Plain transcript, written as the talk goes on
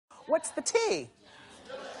What's the tea?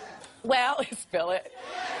 Well, spill it.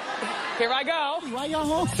 Here I go. Why y'all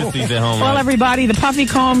home? Well, everybody, the Puffy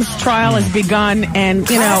Combs trial has begun, and,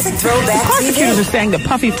 you know, prosecutors are saying that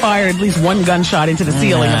Puffy fired at least one gunshot into the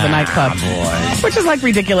ceiling of the nightclub, which is, like,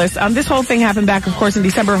 ridiculous. This whole thing happened back, of course, in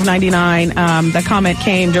December of '99. The comment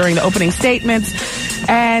came during the opening statements,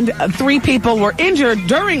 and 3 people were injured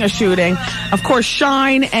during a shooting. Of course,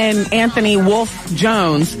 Shine and Anthony Wolf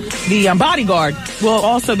Jones, the bodyguard, will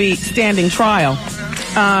also be standing trial.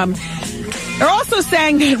 They're also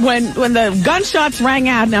saying that when the gunshots rang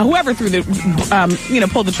out, now whoever threw the,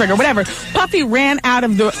 pulled the trigger, whatever, Puffy ran out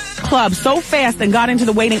of the club so fast and got into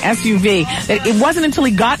the waiting SUV that it wasn't until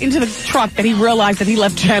he got into the truck that he realized that he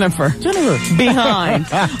left Jennifer behind,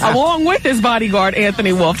 along with his bodyguard,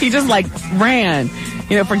 Anthony Wolf. He just, like, ran.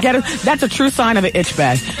 You know, forget it. That's a true sign of an itch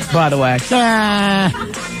bag, by the way.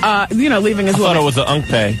 Leaving his I thought it was an unk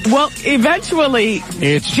pay. Well, eventually,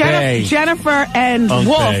 Jennifer and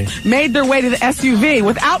Wolf made their way to the SUV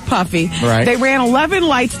without Puffy. Right. They ran 11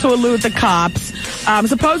 lights to elude the cops.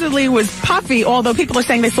 Supposedly it was Puffy, although people are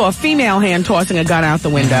saying they saw a female hand tossing a gun out the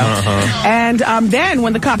window. And then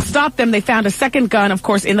when the cops stopped them, they found a second gun, of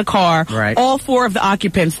course, in the car. Right. All 4 of the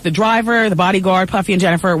occupants, the driver, the bodyguard, Puffy, and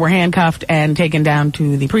Jennifer, were handcuffed and taken down to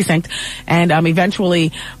the precinct. And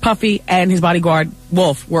eventually, Puffy and his bodyguard,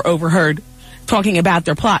 Wolf, were overheard talking about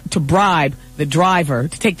their plot to bribe the driver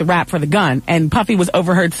to take the rap for the gun. And Puffy was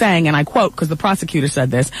overheard saying, and I quote, because the prosecutor said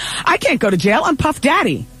this, "I can't go to jail. I'm Puff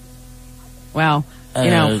Daddy." Well, you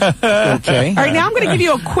know. Okay. All right, now I'm going to give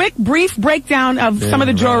you a quick, brief breakdown of some of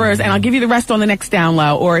the jurors, and I'll give you the rest on the next down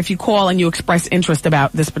low, or if you call and you express interest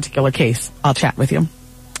about this particular case, I'll chat with you.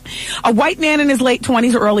 A white man in his late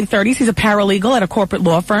 20s or early 30s. He's a paralegal at a corporate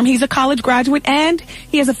law firm. He's a college graduate, and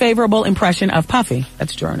he has a favorable impression of Puffy.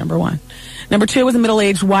 That's juror number 1. Number 2 is a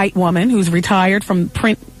middle-aged white woman who's retired from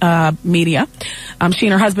print media. She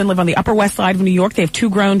and her husband live on the Upper West Side of New York. They have 2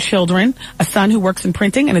 grown children, a son who works in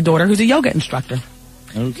printing, and a daughter who's a yoga instructor.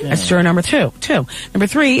 Okay. That's juror number 2. Number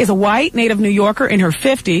 3 is a white native New Yorker in her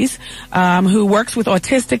 50s who works with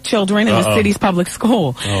autistic children in the city's public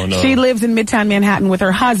school. Oh, no. She lives in Midtown Manhattan with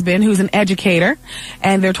her husband, who's an educator,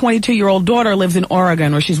 and their 22-year-old daughter lives in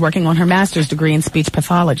Oregon, where she's working on her master's degree in speech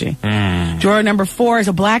pathology. Juror number 4 is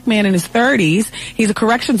a black man in his 30s. He's a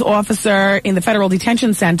corrections officer in the Federal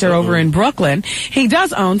Detention Center over in Brooklyn. He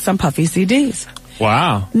does own some Puffy CDs.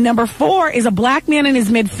 Wow. Number 4 is a black man in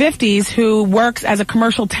his mid-50s who works as a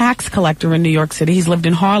commercial tax collector in New York City. He's lived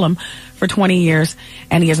in Harlem for 20 years,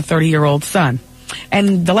 and he has a 30-year-old son.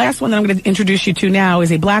 And the last one that I'm going to introduce you to now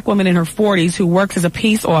is a black woman in her 40s who works as a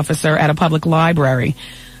peace officer at a public library.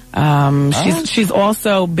 She's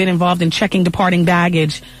also been involved in checking departing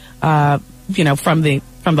baggage, from the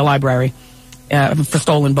library. For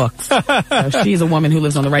stolen books. So she's a woman who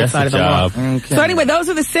lives on the right side of the law. Okay. So anyway, those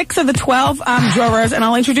are the 6 of the 12 jurors, and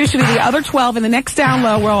I'll introduce you to the other 12 in the next down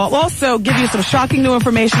low, where I'll also give you some shocking new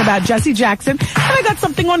information about Jesse Jackson, and I got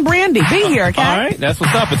something on Brandy. Be here, okay? All right, that's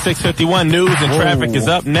what's up. At 6:51, news and traffic is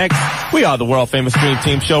up next. We are the world famous Dream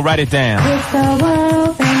Team Show. Write it down. It's the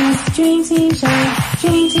world famous Dream Team Show.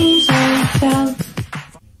 Dream Team Show.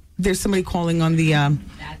 There's somebody calling on the.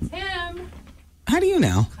 That's him. How do you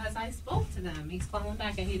know? Because I spoke to them. He's calling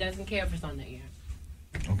back and he doesn't care if it's on the air.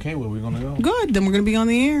 Okay, where are we going to go? Good, then we're going to be on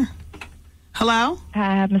the air. Hello?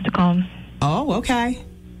 Hi, I have Mr. Combs. Oh, okay.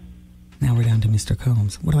 Now we're down to Mr.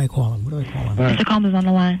 Combs. What do I call him? Mr. Combs is on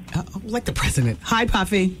the line. Like the president. Hi,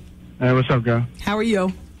 Puffy. Hey, what's up, girl? How are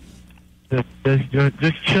you?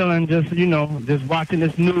 Just chilling, just watching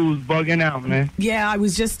this news, bugging out, man. Yeah, I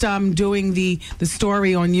was just doing the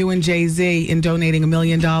story on you and Jay-Z in donating $1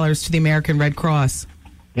 million to the American Red Cross.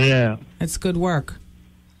 Yeah. That's good work.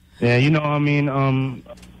 Yeah,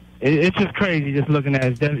 it's just crazy just looking at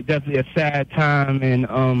it. It's definitely a sad time, and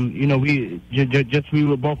we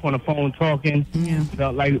were both on the phone talking. Yeah.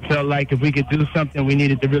 Felt like if we could do something, we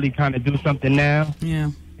needed to really kind of do something now.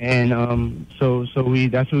 Yeah. And so that's what we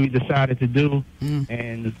decided to do.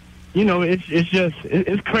 And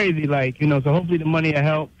it's crazy, so hopefully the money will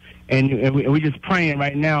help, and we're just praying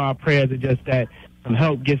right now. Our prayers are just that some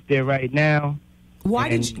help gets there right now.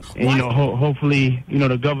 Hopefully,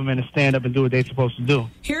 the government will stand up and do what they're supposed to do.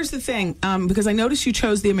 Here's the thing, because I noticed you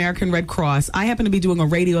chose the American Red Cross. I happen to be doing a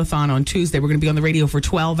radiothon on Tuesday. We're going to be on the radio for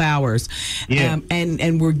 12 hours. Yeah.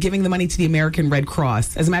 And we're giving the money to the American Red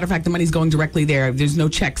Cross. As a matter of fact, the money's going directly there. There's no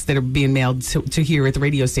checks that are being mailed to here at the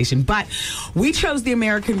radio station. But we chose the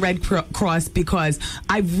American Red Cross because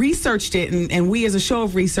I've researched it, and we as a show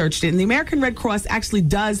have researched it. And the American Red Cross actually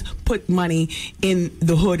does put money in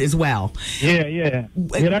the hood as well. Yeah.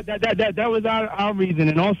 Yeah, that was our reason,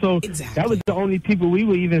 and also that was the only people we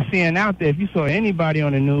were even seeing out there. If you saw anybody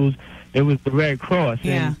on the news, it was the Red Cross.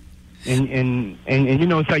 Yeah. And you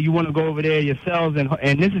know, so you want to go over there yourselves,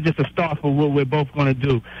 and this is just a start for what we're both going to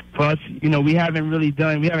do. For us, you know, we haven't really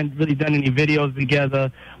done any videos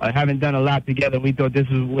together, haven't done a lot together. We thought this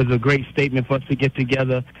was a great statement for us to get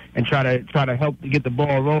together and try to help to get the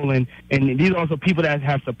ball rolling. And these are also people that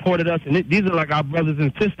have supported us, and these are like our brothers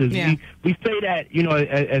and sisters. Yeah. We say that, you know,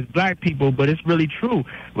 as black people, but it's really true.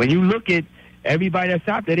 When you look at everybody that's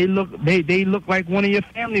out there, they look like one of your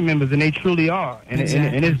family members, and they truly are. And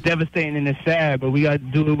it's devastating and it's sad, but we got to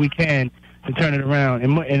do what we can to turn it around.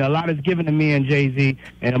 And a lot is given to me and Jay-Z,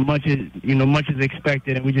 and much is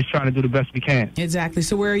expected, and we're just trying to do the best we can. Exactly.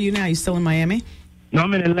 So where are you now? You still in Miami? No,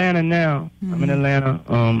 I'm in Atlanta now. I'm in Atlanta.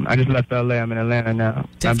 I just left L.A. I'm in Atlanta now.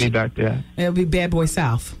 I'll be back there. It'll be Bad Boy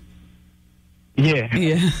South. Yeah.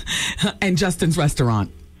 Yeah. And Justin's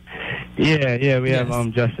Restaurant. Yeah, we have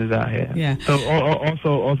Justin's out here. Yeah. So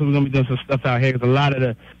also we're gonna be doing some stuff out here because a lot of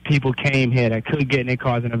the people came here that could get in their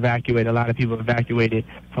cars and evacuate. A lot of people evacuated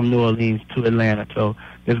from New Orleans to Atlanta. So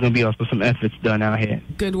there's gonna be also some efforts done out here.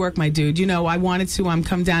 Good work, my dude. You know, I wanted to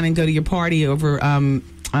come down and go to your party over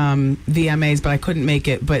VMAs, but I couldn't make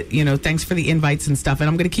it. But, you know, thanks for the invites and stuff. And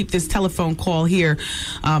I'm going to keep this telephone call here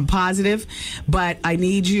positive. But I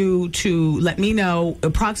need you to let me know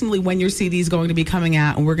approximately when your CD is going to be coming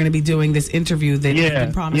out, and we're going to be doing this interview that you've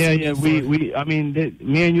been promising. Yeah.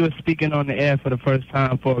 Me and you are speaking on the air for the first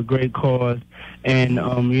time for a great cause, and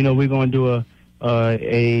you know, we're going to do a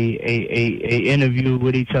interview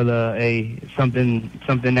with each other, something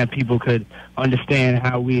that people could understand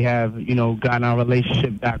how we have, you know, gotten our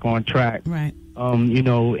relationship back on track. Right. You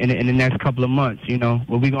know, in the next couple of months, you know.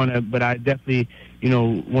 But I definitely, you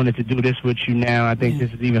know, wanted to do this with you now. I think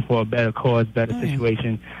this is even for a better cause, better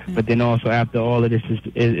situation. Yeah. But then also after all of this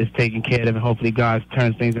is taken care of, and hopefully God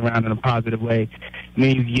turns things around in a positive way,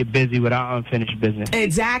 means you get busy with our unfinished business.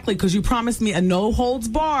 Exactly, because you promised me a no holds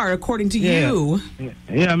bar, according to you.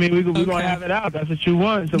 Yeah, I mean, we're going to have it out. That's what you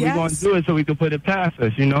want. So we're going to do it so we can put it past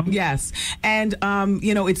us, you know? Yes. And,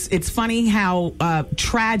 you know, it's funny how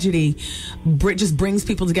tragedy just brings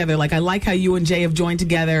people together. Like, I like how you and Jay have joined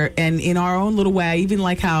together, and in our own little way, I even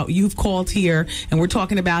like how you've called here, and we're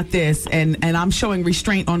talking about this, and I'm showing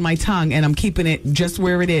restraint on my tongue, and I'm keeping it just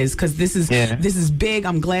where it is, because this is big.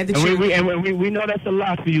 I'm glad that we know that's a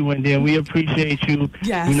lot for you, Wendy, and we appreciate you,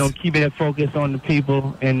 you know, keeping it focused on the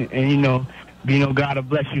people, and you know, God will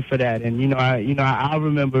bless you for that. And I'll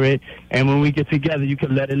remember it. And when we get together, you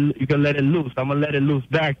can let it loose. I'm gonna let it loose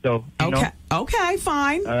back, though. Okay,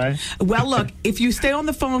 fine. All right. Well, look, if you stay on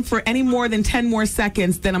the phone for any more than 10 more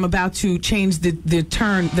seconds, then I'm about to change the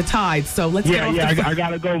tide. So let's get off the phone. I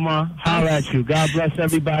gotta go, Ma. Holler at you. God bless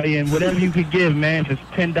everybody, and whatever you could give, man, just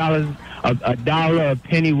 $10. A dollar, a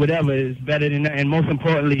penny, whatever is better than that. And most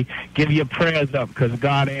importantly, give your prayers up, because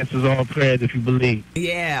God answers all prayers if you believe.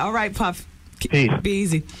 Yeah. All right, Puff. Peace. Be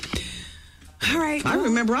easy. All right. I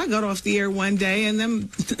remember I got off the air one day, and them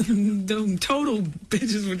total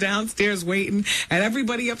bitches were downstairs waiting, and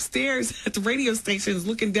everybody upstairs at the radio station is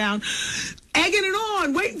looking down, egging it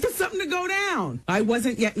on, waiting for something to go down. I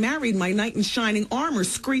wasn't yet married. My knight in shining armor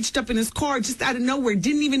screeched up in his car just out of nowhere. I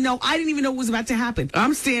didn't even know what was about to happen.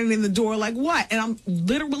 I'm standing in the door like, what? And I'm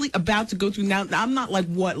literally about to go through. Now, I'm not like,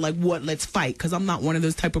 what, let's fight, because I'm not one of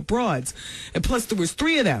those type of broads. And plus, there was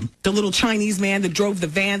 3 of them. The little Chinese man that drove the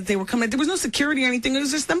van that they were coming at. There was no security or anything. It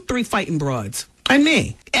was just them 3 fighting broads. And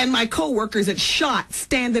me. And my coworkers at SHOT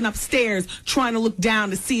standing upstairs trying to look down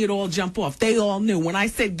to see it all jump off. They all knew. When I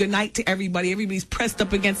said goodnight to everybody's pressed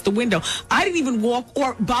up against the window. I didn't even walk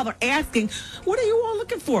or bother asking, what are you all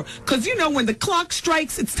looking for? Because, you know, when the clock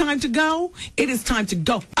strikes, it's time to go. It is time to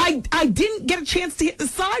go. I didn't get a chance to hit the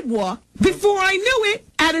sidewalk before I knew it,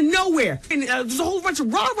 out of nowhere. And there's a whole bunch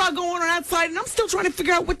of rah-rah going on outside, and I'm still trying to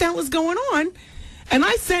figure out what the hell is going on. And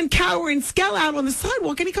I send Cower and Skell out on the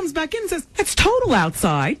sidewalk, and he comes back in and says, it's total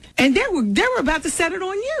outside. And they were about to set it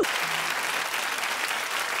on you.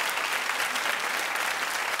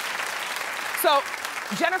 So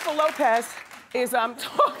Jennifer Lopez is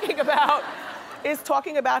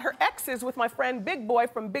talking about her exes with my friend Big Boy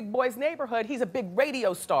from Big Boy's Neighborhood. He's a big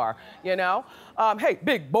radio star, you know. Hey,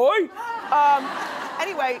 Big Boy.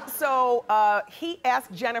 Anyway, so he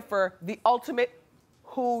asked Jennifer the ultimate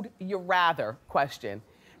who'd you rather question.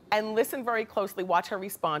 And listen very closely, watch her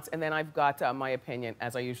response, and then I've got my opinion,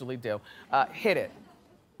 as I usually do. Hit it.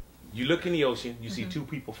 You look in the ocean, you see 2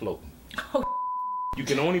 people floating. You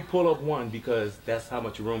can only pull up one because that's how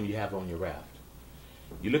much room you have on your raft.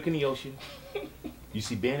 You look in the ocean, you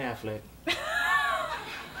see Ben Affleck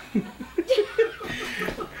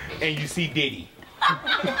and you see Diddy.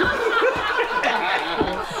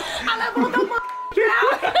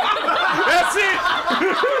 That's it.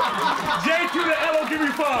 J to the L, give me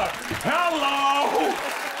 5. Hello.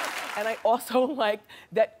 And I also liked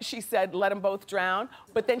that she said, let them both drown.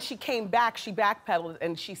 But then she came back, she backpedaled,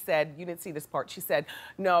 and she said, you didn't see this part, she said,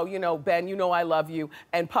 no, you know, Ben, you know I love you.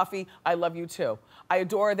 And Puffy, I love you too. I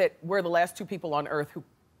adore that we're the last 2 people on earth who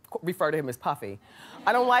refer to him as Puffy.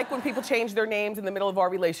 I don't like when people change their names in the middle of our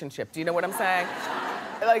relationship. Do you know what I'm saying?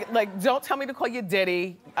 Like, don't tell me to call you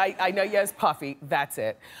Diddy. I know you as Puffy, that's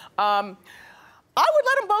it. I would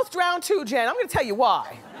let them both drown too, Jen. I'm gonna tell you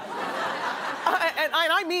why. And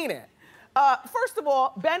I mean it. First of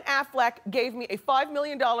all, Ben Affleck gave me a $5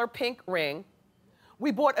 million pink ring.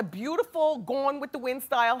 We bought a beautiful Gone with the Wind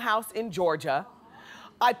style house in Georgia.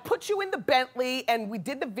 I put you in the Bentley and we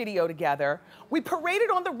did the video together. We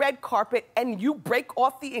paraded on the red carpet and you break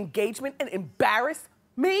off the engagement and embarrass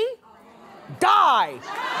me? Die!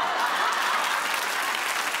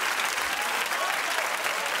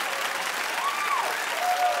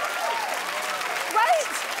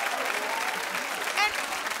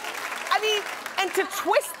 And to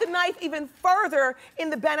twist the knife even further in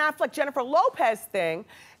the Ben Affleck-Jennifer Lopez thing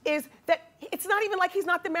is that it's not even like he's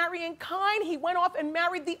not the marrying kind. He went off and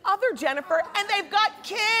married the other Jennifer, and they've got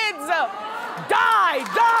kids. Die,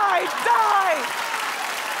 die, die.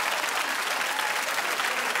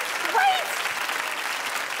 Right?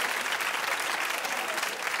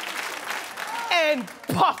 And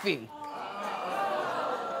Puffy.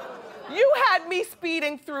 You had me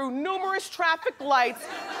speeding through numerous traffic lights,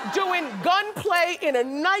 doing gunplay in a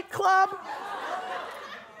nightclub.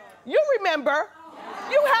 You remember,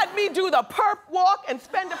 you had me do the perp walk and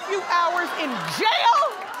spend a few hours in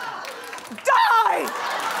jail. Die!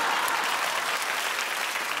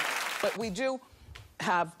 But we do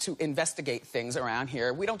have to investigate things around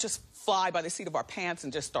here. We don't just fly by the seat of our pants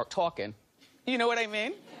and just start talking. You know what I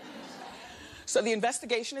mean? So the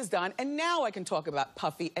investigation is done, and now I can talk about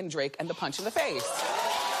Puffy and Drake and the punch in the face.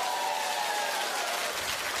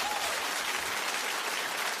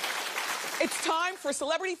 It's time for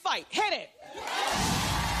Celebrity Fight. Hit it!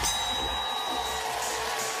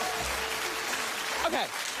 Okay.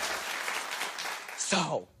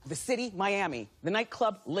 So, the city, Miami, the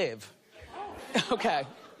nightclub, Live. Okay,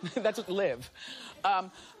 that's what Live.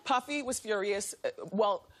 Puffy was furious.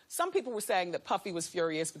 Well, some people were saying that Puffy was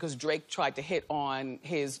furious because Drake tried to hit on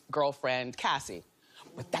his girlfriend, Cassie.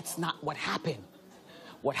 But that's not what happened.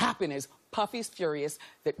 What happened is Puffy's furious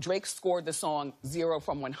that Drake scored the song 0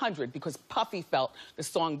 from 100 because Puffy felt the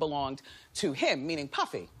song belonged to him, meaning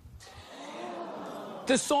Puffy.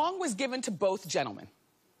 The song was given to both gentlemen.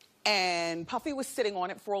 And Puffy was sitting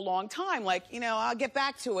on it for a long time, like, you know, I'll get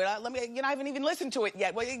back to it. Let me, you know, I haven't even listened to it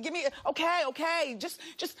yet. Well, give me, okay, just,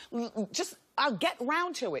 I'll get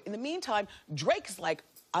round to it. In the meantime, Drake's like,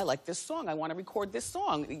 I like this song. I want to record this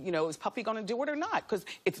song. You know, is Puffy going to do it or not? Because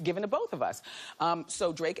it's given to both of us.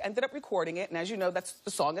 So Drake ended up recording it, and as you know, that's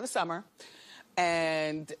the song of the summer.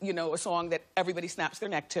 And, you know, a song that everybody snaps their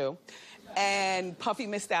neck to. And Puffy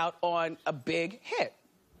missed out on a big hit.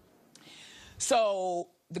 So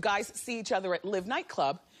the guys see each other at Live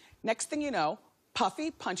nightclub. Next thing you know,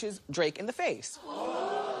 Puffy punches Drake in the face.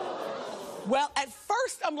 Well, at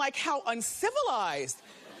first, I'm like, how uncivilized.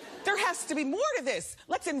 There has to be more to this.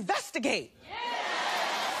 Let's investigate. Yeah.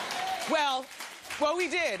 Well, we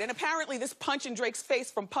did. And apparently, this punch in Drake's face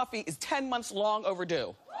from Puffy is 10 months long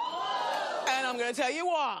overdue. And I'm going to tell you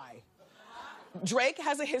why. Drake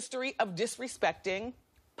has a history of disrespecting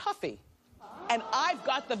Puffy. And I've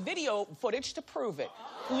got the video footage to prove it.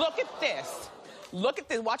 Look at this. Look at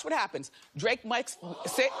this. Watch what happens. Drake mics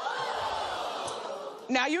sit.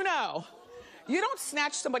 Now you know. You don't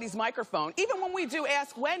snatch somebody's microphone. Even when we do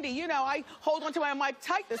Ask Wendy, you know, I hold onto my mic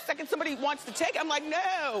tight. The second somebody wants to take it, I'm like,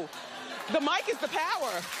 no. The mic is the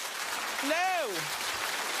power. No.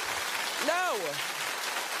 No.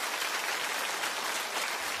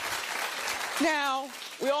 Now,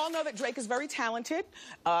 we all know that Drake is very talented.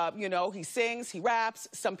 You know, he sings, he raps.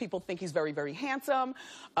 Some people think he's very, very handsome.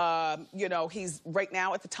 You know, he's right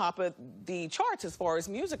now at the top of the charts as far as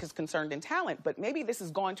music is concerned and talent. But maybe this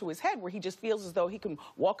has gone to his head where he just feels as though he can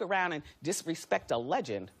walk around and disrespect a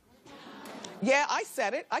legend. Yeah, I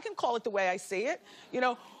said it. I can call it the way I see it. You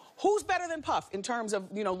know, who's better than Puff in terms of,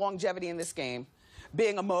 you know, longevity in this game?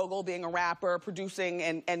 Being a mogul, being a rapper, producing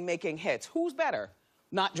and making hits. Who's better?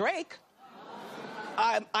 Not Drake.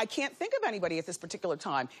 I can't think of anybody at this particular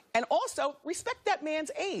time. And also, respect that man's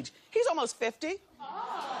age. He's almost 50.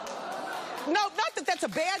 No, not that that's a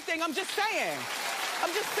bad thing. I'm just saying.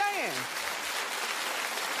 I'm just saying.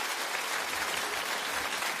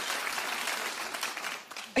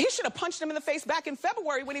 He should have punched him in the face back in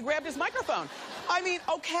February when he grabbed his microphone. I mean,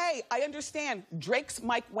 okay, I understand. Drake's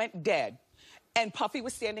mic went dead, and Puffy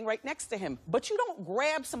was standing right next to him. But you don't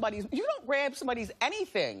grab somebody's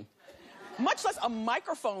anything, much less a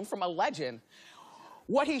microphone from a legend.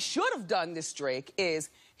 What he should have done, this Drake, is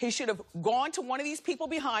he should have gone to one of these people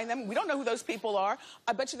behind them. We don't know who those people are.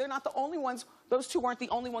 I bet you they're not the only ones. Those two weren't the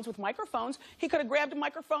only ones with microphones. He could have grabbed a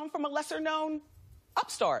microphone from a lesser-known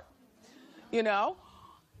upstart, you know?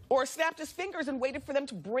 Or snapped his fingers and waited for them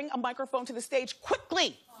to bring a microphone to the stage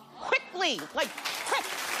quickly. Quickly. Like, quick.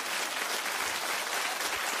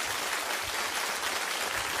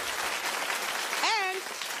 And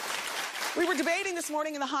we were debating this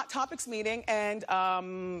morning in the Hot Topics meeting, and,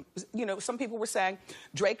 you know, some people were saying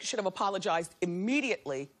Drake should have apologized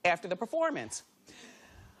immediately after the performance.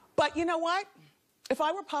 But you know what? If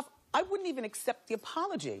I were Puff, I wouldn't even accept the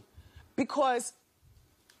apology, because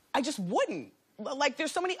I just wouldn't. Like,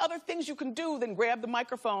 there's so many other things you can do than grab the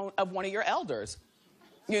microphone of one of your elders,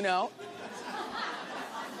 you know?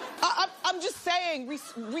 I'm just saying,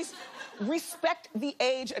 respect the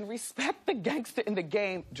age and respect the gangster in the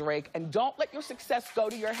game, Drake, and don't let your success go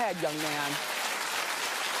to your head, young man.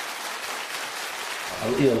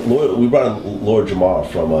 You know, we brought in Lord Jamar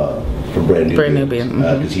from Brand Nubian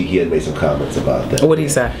because he had made some comments about that. What did he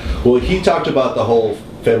say? Well, he talked about the whole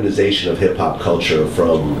feminization of hip hop culture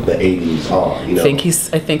from the 80s on. You know,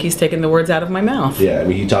 I think he's taking the words out of my mouth. Yeah, I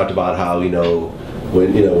mean, he talked about how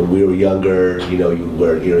when we were younger, you would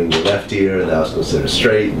wear an earring in your left ear, and that was considered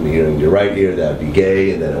straight, and the earring in your right ear, that would be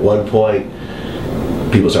gay, and then at one point,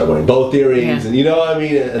 people started wearing both earrings, and you know what I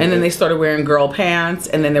mean? And then they started wearing girl pants,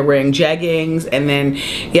 and then they're wearing jeggings, and then,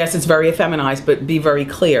 yes, it's very effeminized, but be very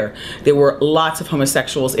clear. There were lots of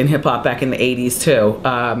homosexuals in hip-hop back in the 80s, too.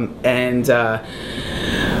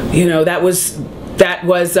 You know, that was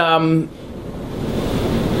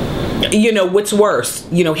you know, what's worse?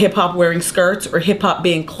 You know, hip-hop wearing skirts, or hip-hop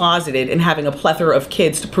being closeted and having a plethora of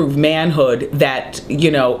kids to prove manhood, that,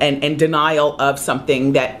 you know, and denial of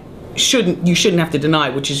something that you shouldn't have to deny,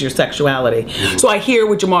 which is your sexuality. Mm-hmm. So I hear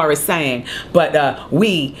what Jamar is saying, but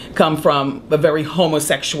we come from a very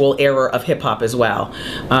homosexual era of hip-hop as well.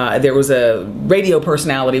 There was a radio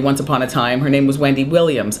personality once upon a time. Her name was Wendy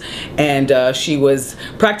Williams, and she was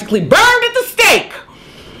practically burned at the stake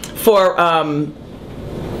for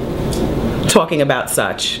talking about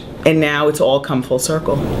such. And now it's all come full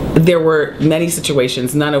circle. There were many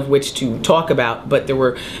situations, none of which to talk about, but there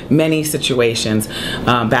were many situations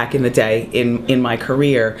back in the day in my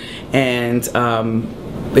career, and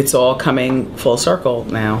it's all coming full circle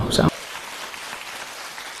now. So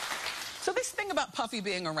this thing about Puffy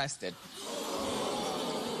being arrested,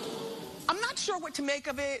 I'm not sure what to make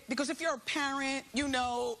of it, because if you're a parent, you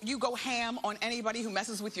know, you go ham on anybody who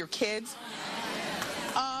messes with your kids.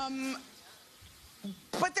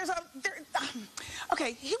 But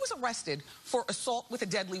okay, he was arrested for assault with a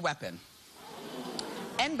deadly weapon,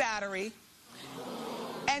 and battery,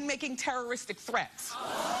 and making terroristic threats.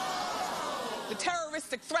 The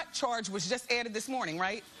terroristic threat charge was just added this morning,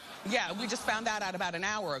 right? Yeah, we just found that out about an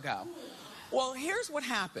hour ago. Well, here's what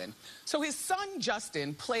happened. So his son,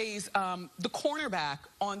 Justin, plays the cornerback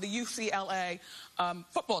on the UCLA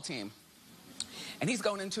football team. And he's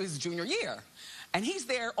going into his junior year. And he's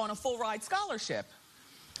there on a full-ride scholarship.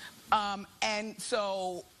 And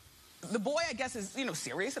so the boy, I guess, is, you know,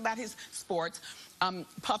 serious about his sports.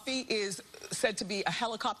 Puffy is said to be a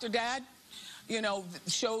helicopter dad, you know,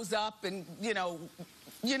 shows up and, you know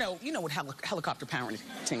what helicopter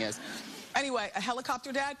parenting is. Anyway, a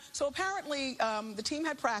helicopter dad. So apparently the team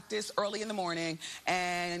had practice early in the morning,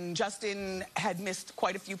 and Justin had missed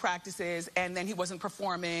quite a few practices, and then he wasn't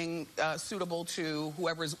performing suitable to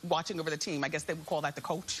whoever's watching over the team. I guess they would call that the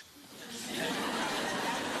coach.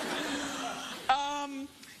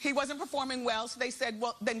 He wasn't performing well, so they said,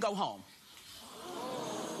 well, then go home.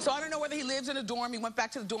 So I don't know whether he lives in a dorm, he went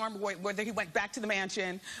back to the dorm, or whether he went back to the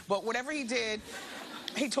mansion, but whatever he did,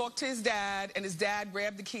 he talked to his dad, and his dad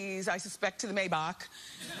grabbed the keys, I suspect, to the Maybach,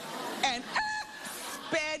 and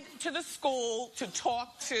sped to the school to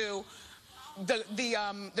talk to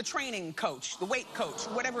the training coach, the weight coach,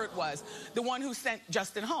 whatever it was, the one who sent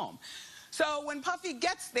Justin home. So when Puffy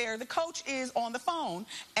gets there, the coach is on the phone,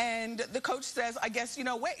 and the coach says, I guess, you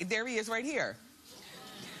know, wait, there he is right here.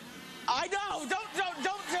 I know, don't do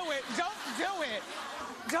it, don't do it,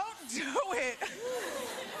 don't do it.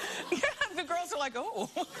 Yeah, the girls are like, oh.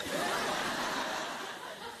 Because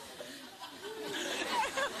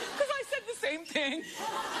I said the same thing.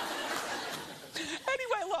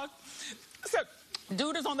 Anyway, look, so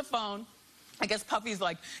dude is on the phone. I guess Puffy's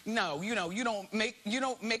like, no, you don't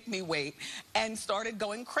make me wait, and started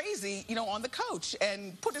going crazy, on the coach,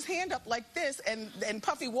 and put his hand up like this, and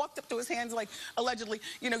Puffy walked up to his hands like, allegedly,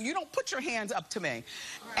 you don't put your hands up to me.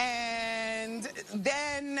 And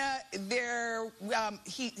then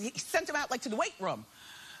he sent him out like to the weight room.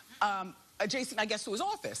 Adjacent, I guess, to his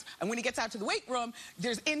office. And when he gets out to the weight room,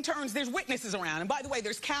 there's interns, there's witnesses around. And by the way,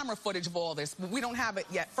 there's camera footage of all this, but we don't have it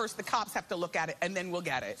yet. First, the cops have to look at it, and then we'll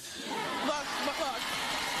get it.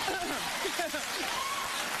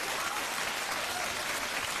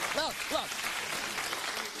 Look. Look.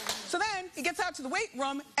 So then he gets out to the weight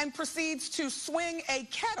room and proceeds to swing a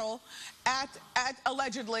kettle at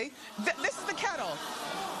allegedly. This is the kettle.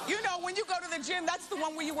 When you go to the gym, that's the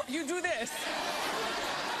one where you do this.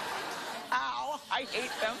 Ow, I hate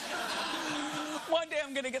them. One day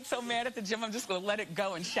I'm gonna get so mad at the gym, I'm just gonna let it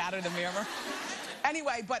go and shatter the mirror.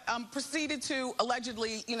 Anyway, but proceeded to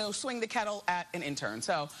allegedly, swing the kettle at an intern.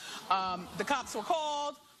 So the cops were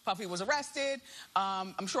called, Puffy was arrested.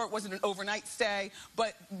 I'm sure it wasn't an overnight stay,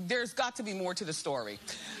 but there's got to be more to the story.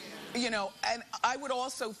 And I would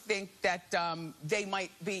also think that they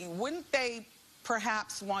might be, wouldn't they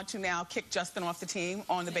perhaps want to now kick Justin off the team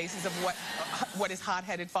on the basis of what his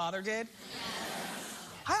hot-headed father did?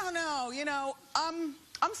 I don't know, I'm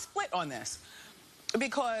split on this,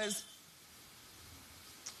 because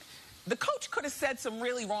the coach could have said some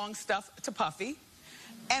really wrong stuff to Puffy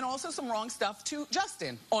and also some wrong stuff to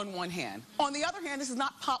Justin on one hand. On the other hand, this is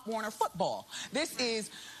not Pop Warner football. This is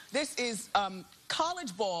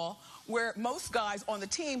college ball, where most guys on the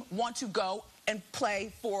team want to go and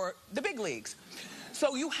play for the big leagues.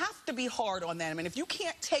 So you have to be hard on them. And if you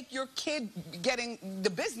can't take your kid getting the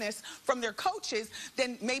business from their coaches,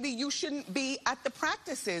 then maybe you shouldn't be at the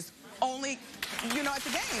practices, only, at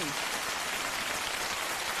the games.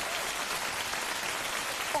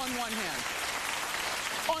 On one hand.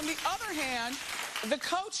 On the other hand, the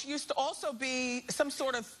coach used to also be some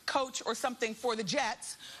sort of coach or something for the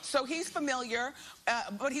Jets, so he's familiar,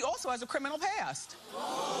 but he also has a criminal past.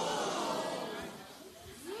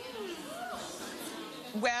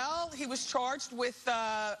 Well, he was charged with,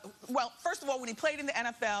 well, first of all, when he played in the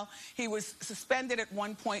NFL, he was suspended at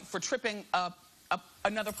one point for tripping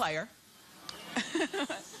another player.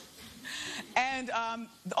 And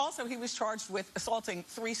also, he was charged with assaulting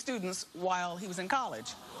 3 students while he was in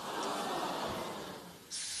college.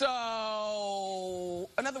 So,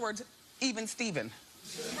 in other words, even Steven.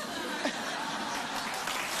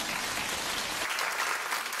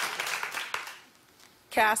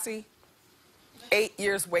 Cassie, 8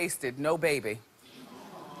 years wasted, no baby.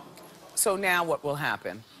 So now what will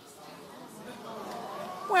happen?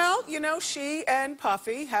 Well, she and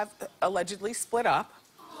Puffy have allegedly split up.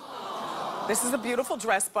 This is a beautiful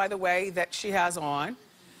dress, by the way, that she has on.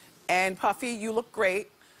 And Puffy, you look great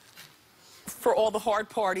for all the hard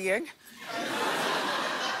partying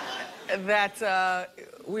that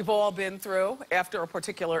we've all been through after a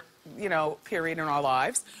particular, period in our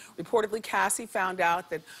lives. Reportedly, Cassie found out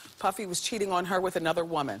that Puffy was cheating on her with another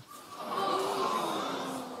woman.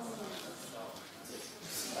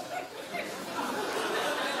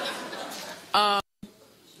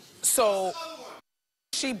 So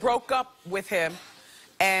she broke up with him,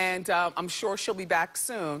 and I'm sure she'll be back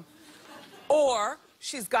soon. Or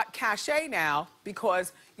she's got cachet now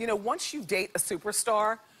because, once you date a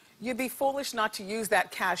superstar, you'd be foolish not to use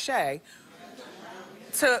that cachet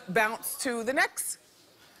to bounce to the next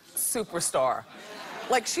superstar.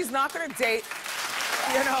 Like, she's not going to date,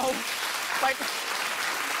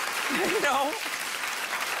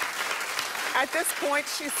 at this point,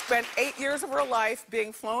 she's spent 8 years of her life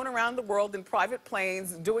being flown around the world in private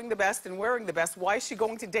planes, doing the best and wearing the best. Why is she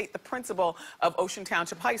going to date the principal of Ocean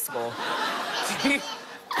Township High School? You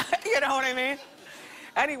know what I mean?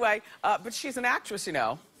 Anyway, but she's an actress,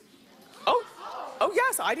 Oh,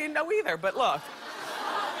 yes, I didn't know either, but look.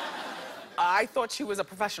 I thought she was a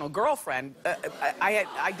professional girlfriend. I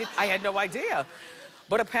had no idea.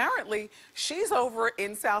 But apparently, she's over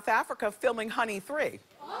in South Africa filming Honey 3.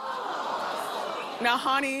 Now,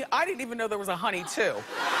 Honey, I didn't even know there was a Honey 2.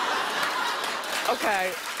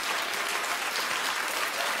 Okay.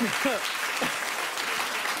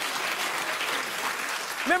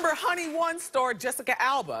 Remember, Honey 1 starred Jessica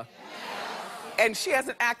Alba. And she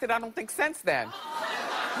hasn't acted, I don't think, since then.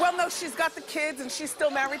 Well, no, she's got the kids, and she's still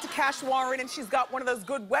married to Cash Warren, and she's got one of those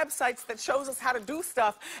good websites that shows us how to do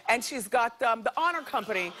stuff, and she's got the Honor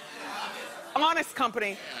Company, Honest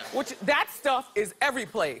Company, which that stuff is every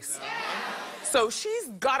place. So she's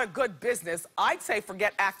got a good business. I'd say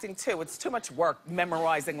forget acting, too. It's too much work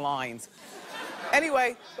memorizing lines.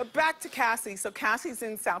 Anyway, but back to Cassie. So Cassie's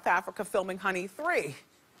in South Africa filming Honey 3.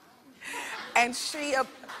 And she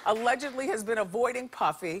allegedly has been avoiding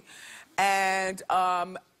Puffy. And,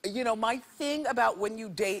 you know, my thing about when you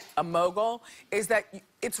date a mogul is that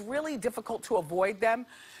it's really difficult to avoid them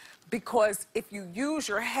because if you use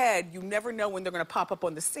your head, you never know when they're going to pop up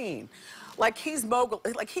on the scene. Like, he's mogul.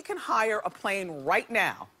 Like, he can hire a plane right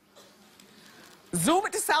now, zoom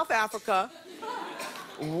it to South Africa,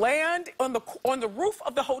 land on the roof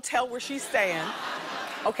of the hotel where she's staying,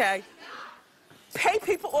 okay? Pay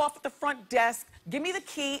people off at the front desk, give me the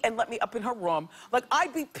key and let me up in her room. Like,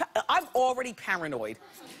 I'm already paranoid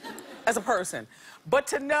as a person. But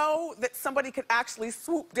to know that somebody could actually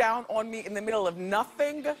swoop down on me in the middle of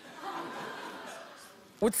nothing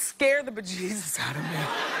would scare the bejesus out of me.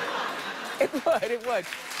 It would.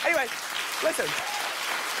 Anyway, listen.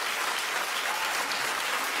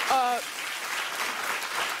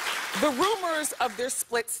 The rumors of their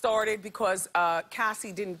split started because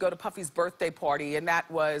Cassie didn't go to Puffy's birthday party, and that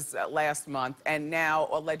was last month. And now,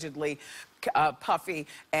 allegedly, Puffy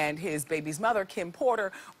and his baby's mother, Kim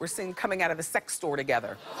Porter, were seen coming out of the sex store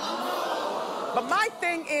together. But my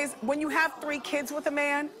thing is, when you have 3 kids with a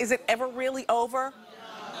man, is it ever really over?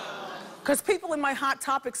 Because people in my Hot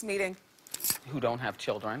Topics meeting who don't have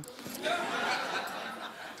children,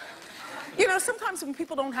 you know, sometimes when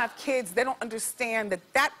people don't have kids, they don't understand that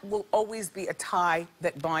that will always be a tie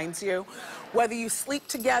that binds you, whether you sleep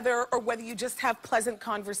together or whether you just have pleasant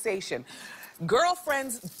conversation.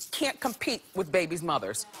 Girlfriends can't compete with babies'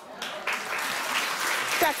 mothers.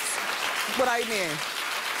 That's what I mean.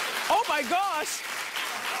 Oh my gosh.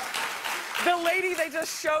 The lady they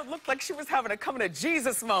just showed looked like she was having a coming to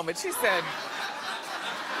Jesus moment. She said,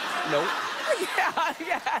 nope.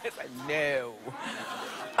 Yeah. I said, no.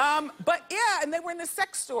 But yeah, and they were in the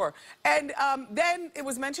sex store. And then it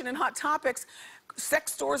was mentioned in Hot Topics,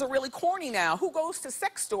 sex stores are really corny now. Who goes to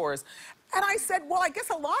sex stores? And I said, well, I guess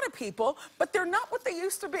a lot of people, but they're not what they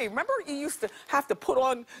used to be. Remember, you used to have to put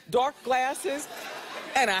on dark glasses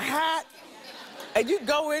and a hat, and you'd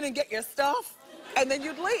go in and get your stuff, and then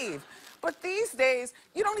you'd leave. But these days,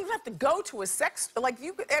 you don't even have to go to a sex, like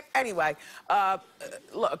you could, anyway,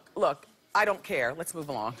 look, I don't care. Let's move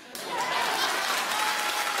along.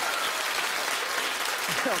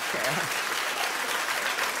 I don't care.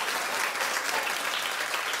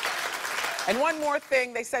 And one more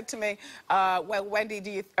thing, they said to me, well, Wendy,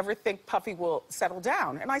 do you ever think Puffy will settle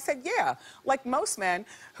down? And I said, yeah. Like most men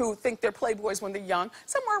who think they're playboys when they're young,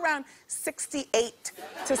 somewhere around 68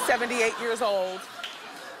 to 78 years old,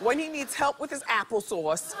 when he needs help with his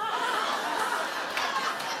applesauce,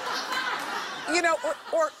 you know,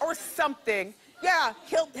 or something. Yeah,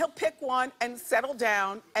 he'll pick one and settle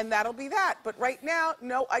down, and that'll be that. But right now,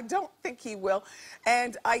 no, I don't think he will.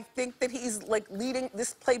 And I think that he's, like, leading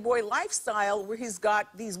this playboy lifestyle where he's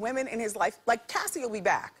got these women in his life. Like, Cassie will be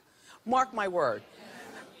back. Mark my word.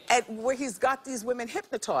 And where he's got these women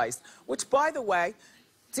hypnotized. Which, by the way,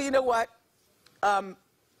 do you know what?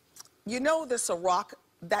 You know the Ciroc,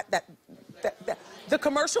 the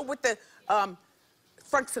commercial with the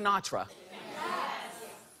Frank Sinatra.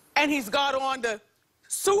 And he's got on the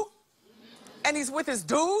suit, and he's with his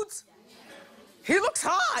dudes. He looks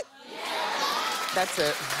hot. That's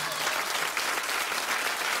it.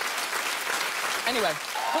 Anyway,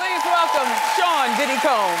 please welcome Sean Diddy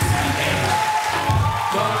Combs.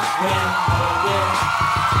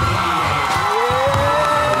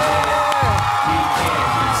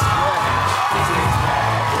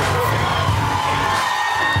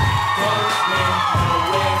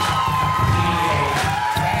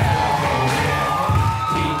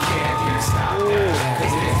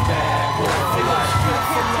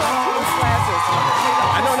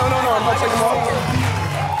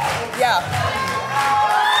 Yeah.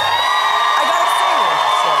 I gotta sing it.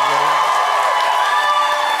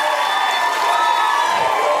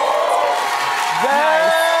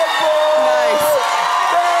 Bad boy. Nice.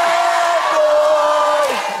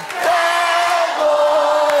 Bad boy.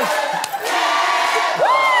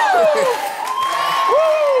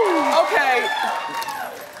 Okay.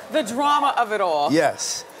 The drama of it all.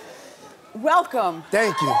 Yes. Welcome.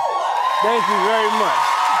 Thank you. Thank you very much.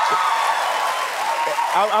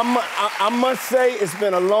 I must say, it's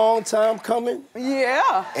been a long time coming.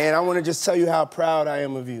 Yeah. And I want to just tell you how proud I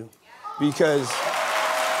am of you. Because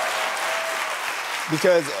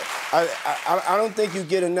I don't think you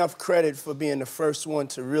get enough credit for being the first one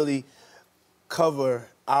to really cover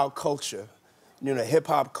our culture. You know,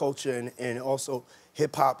 hip-hop culture and also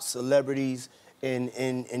hip-hop celebrities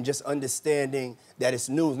and just understanding that it's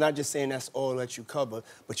news, not just saying that's all that you cover,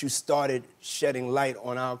 but you started shedding light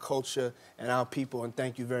on our culture and our people, and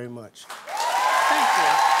thank you very much. Thank you.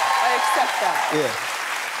 I accept that. Yeah.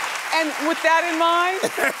 And with that in mind,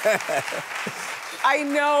 I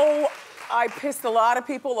know I pissed a lot of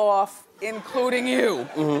people off, including you.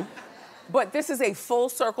 Mm-hmm. But this is a full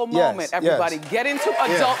circle moment, everybody. Yes. Get into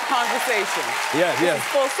adult conversation. Yeah, this is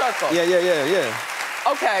full circle. Yeah.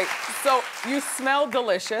 Okay, so you smell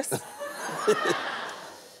delicious.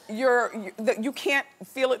 You can't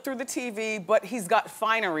feel it through the TV, but he's got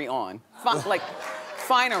finery on. Like,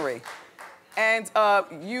 finery. And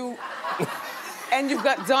you've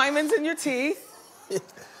got diamonds in your teeth.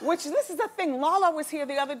 Which, this is the thing, Lala was here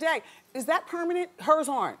the other day. Is that permanent? Hers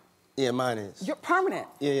aren't. Yeah, mine is. You're permanent?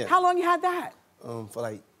 Yeah. How long you had that? For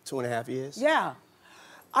like 2.5 years. Yeah.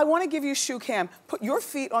 I want to give you shoe cam. Put your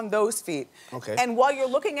feet on those feet. Okay. And while you're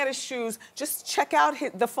looking at his shoes, just check out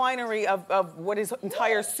the finery of what his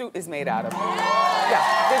entire suit is made out of.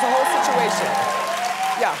 Yeah, there's a whole situation.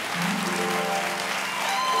 Yeah.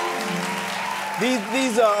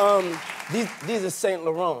 These are Saint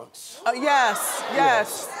Laurents. Yes.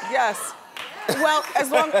 Well, as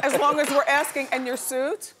long as we're asking, and your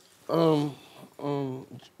suit?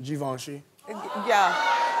 Givenchy. Yeah.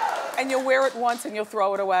 And you'll wear it once and you'll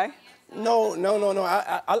throw it away? No.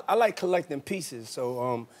 I like collecting pieces.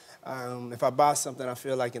 So if I buy something, I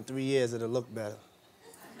feel like in 3 years it'll look better.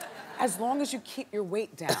 As long as you keep your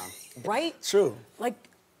weight down, right? True. Like,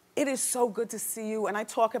 it is so good to see you, and I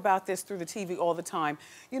talk about this through the TV all the time.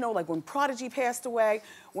 You know, like when Prodigy passed away,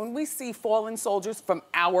 when we see fallen soldiers from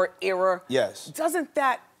our era, doesn't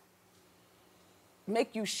that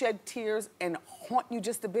make you shed tears and haunt you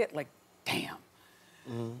just a bit? Like, damn.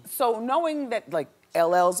 Mm-hmm. So knowing that, like,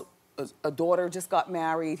 LL's a daughter just got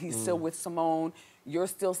married, he's still with Simone, you're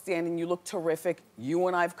still standing, you look terrific, you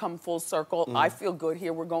and I've come full circle, I feel good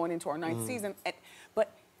here, we're going into our 9th season,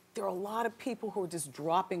 but there are a lot of people who are just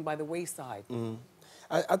dropping by the wayside.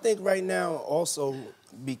 I think right now, also,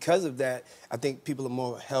 because of that, I think people are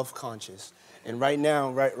more health conscious. And right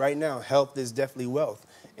now, health is definitely wealth.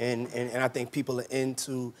 And I think people are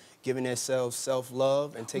into giving themselves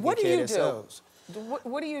self-love and taking care of themselves.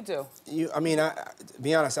 What do you do? To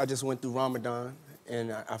be honest, I just went through Ramadan,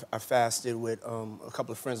 and I fasted with a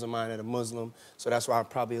couple of friends of mine that are Muslim, so that's why I'm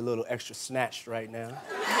probably a little extra snatched right now.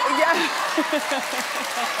 Yeah.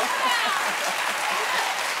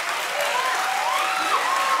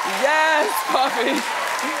 Yes, Puffy.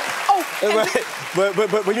 Oh,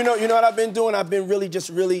 but you know what I've been doing? I've been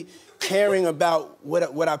really caring about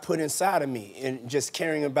what I put inside of me, and just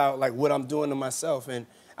caring about like what I'm doing to myself. And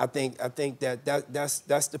I think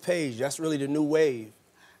that's the page. That's really the new wave.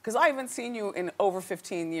 Because I haven't seen you in over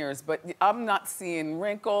 15 years, but I'm not seeing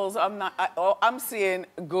wrinkles. I'm seeing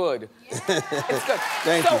good. It's good.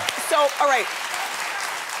 Thank you. So, all right.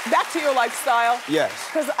 Back to your lifestyle. Yes.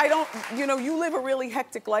 Because you live a really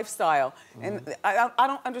hectic lifestyle. And I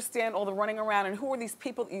don't understand all the running around. And who are these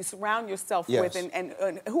people that you surround yourself with? And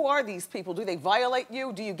who are these people? Do they violate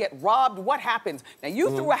you? Do you get robbed? What happens? Now, you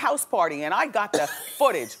threw a house party, and I got the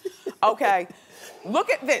footage. Okay? Look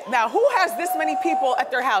at this. Now, who has this many people at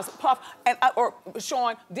their house? Puff, or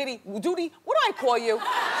Sean, Diddy, Doody, what do I call you?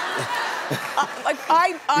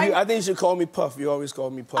 I think you should call me Puff. You always call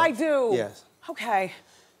me Puff. I do. Yes. Okay.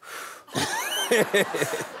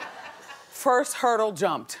 First hurdle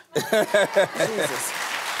jumped. Jesus.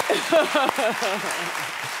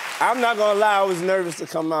 I'm not gonna lie, I was nervous to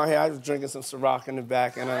come out here. I was drinking some Ciroc in the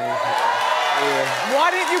back, and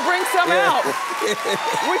Why didn't you bring some out?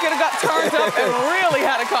 We could have got turned up and really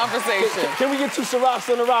had a conversation. Can we get 2 Cirocs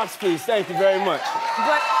on the rocks, please? Thank you very much.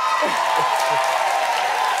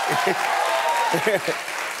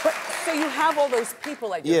 But so you have all those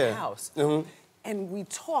people at your house. And we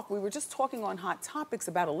were just talking on Hot Topics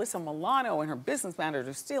about Alyssa Milano and her business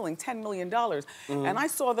manager stealing $10 million. And I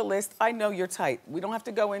saw the list. I know you're tight. We don't have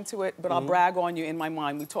to go into it, but I'll brag on you in my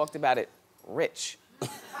mind. We talked about it. Rich.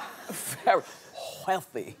 Very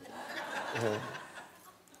wealthy.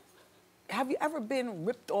 Have you ever been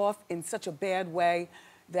ripped off in such a bad way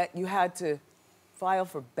that you had to file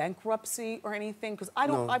for bankruptcy or anything? Because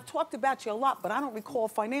I've talked about you a lot, but I don't recall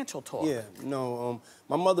financial talk. Yeah, no,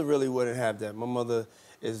 my mother really wouldn't have that. My mother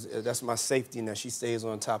that's my safety net. She stays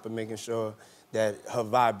on top of making sure that her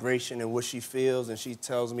vibration and what she feels, and she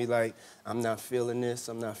tells me, like, I'm not feeling this,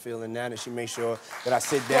 I'm not feeling that, and she makes sure that I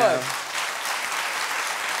sit down.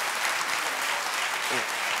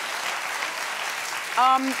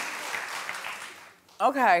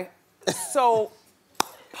 Okay, so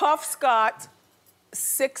Puff's got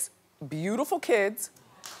 6 beautiful kids.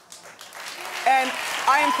 And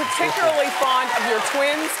I am particularly fond of your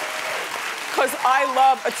twins because I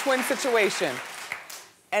love a twin situation.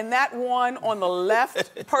 And that one on the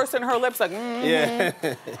left, pursing her lips like, Yeah.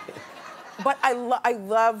 But I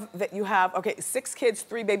love that you have, okay, 6 kids,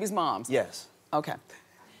 3 babies' moms. Yes. Okay.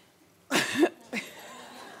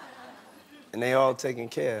 And they all taken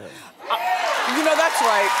care of. You know, that's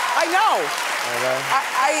right. I know. All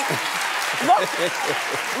right.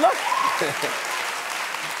 Look.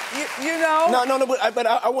 You know? No, but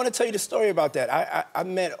I want to tell you the story about that. I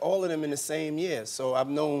met all of them in the same year, so I've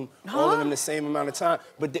known all of them the same amount of time.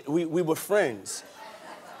 But we were friends.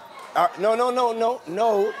 No,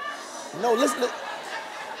 listen.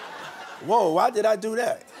 Whoa, why did I do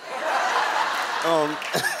that?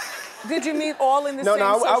 Did you meet all in the same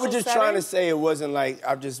social I was just setting? trying to say it wasn't like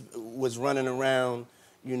I just was running around,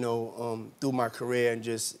 you know, through my career and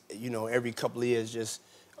just, you know, every couple of years just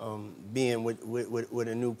being with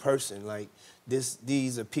a new person. Like,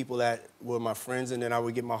 these are people that were my friends, and then I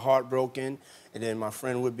would get my heart broken, and then my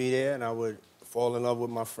friend would be there, and I would fall in love with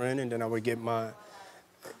my friend, and then I would get my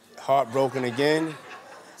heart broken again.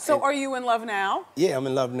 So are you in love now? Yeah, I'm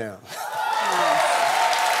in love now.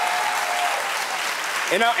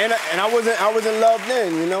 And I was in love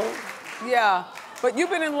then, you know? Yeah, but you've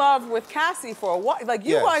been in love with Cassie for a while. Like,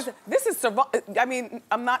 you guys, this is, I mean,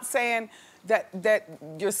 I'm not saying that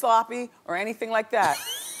you're sloppy or anything like that,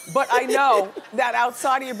 but I know that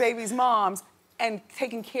outside of your baby's moms and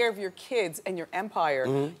taking care of your kids and your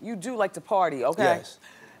empire, you do like to party, okay? Yes.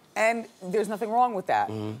 And there's nothing wrong with that.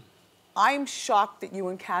 I'm shocked that you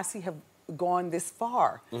and Cassie have gone this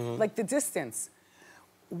far, like the distance.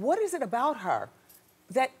 What is it about her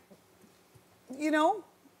that, you know?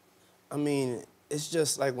 I mean, it's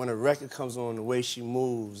just like when a record comes on, the way she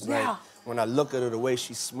moves. Yeah. Like when I look at her, the way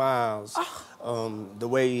she smiles. The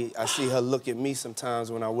way I see her look at me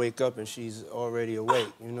sometimes when I wake up and she's already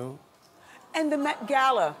awake, you know? And the Met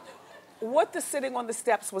Gala, what the sitting on the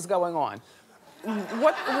steps was going on?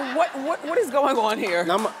 What is going on here?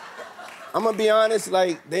 Now, I'm gonna be honest,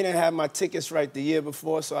 like, they didn't have my tickets right the year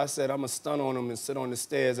before, so I said I'm gonna stun on them and sit on the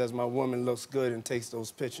stairs as my woman looks good and takes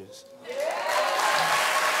those pictures.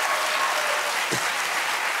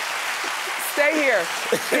 Stay here.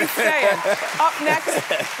 Keep staying. Up next,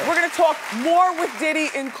 we're gonna talk more with Diddy,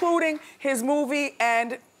 including his movie,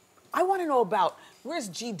 and I wanna know about, where's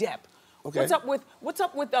G-Dep? Okay. What's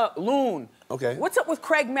up with Loon? Okay. What's up with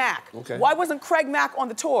Craig Mack? Okay. Why wasn't Craig Mack on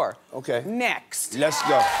the tour? Okay. Next. Let's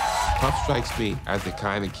go. Puff strikes me as the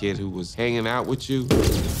kind of kid who was hanging out with you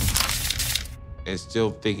and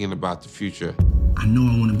still thinking about the future. I know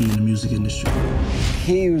I want to be in the music industry.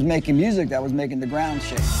 He was making music that was making the ground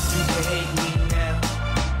shake.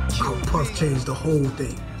 How Puff changed the whole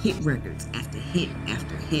thing. Hit records after hit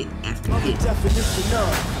after hit after hit. Definition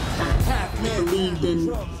of He believed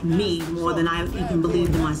in me more than I even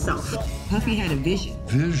believed in myself. Puffy had a vision.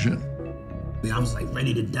 vision. I was like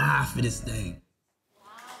ready to die for this thing.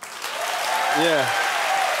 Yeah.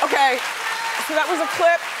 Okay, so that was a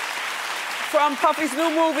clip from Puffy's new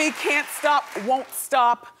movie, Can't Stop, Won't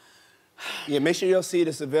Stop. Yeah, make sure you'll see it.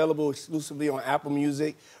 It's available exclusively on Apple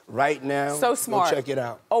Music right now. So smart. Go check it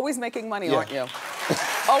out. Always making money, Yeah. aren't you?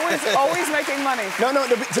 always making money. No,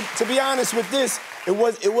 to be honest with this,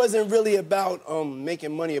 it wasn't really about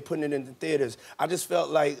making money or putting it in the theaters. I just felt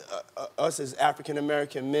like us as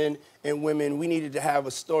African-American men and women, we needed to have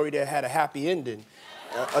a story that had a happy ending,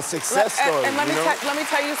 a success story. And let me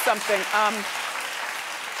tell you something.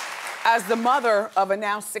 As the mother of a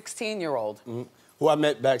now 16-year-old. Who I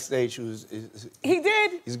met backstage, He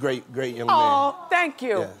did? He's a great young man. Oh, thank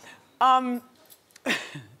you. Yeah.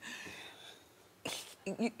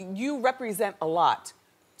 You represent a lot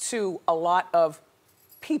to a lot of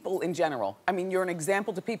people in general. I mean, you're an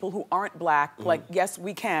example to people who aren't black, like, yes,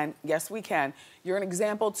 we can, yes, we can. You're an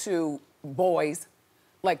example to boys,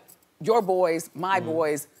 like your boys, my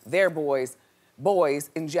boys, their boys, boys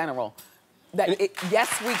in general. Yes,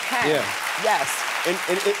 we can. Yeah. Yes. And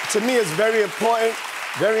to me, it's very important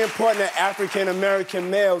that African-American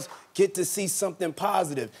males get to see something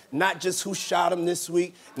positive. Not just who shot them this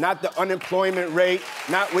week, not the unemployment rate,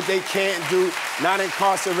 not what they can't do, not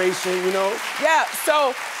incarceration, you know? Yeah,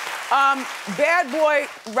 so Bad Boy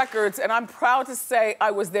Records, and I'm proud to say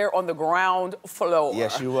I was there on the ground floor.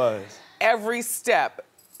 Yes, you was. Every step.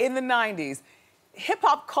 In the 90s,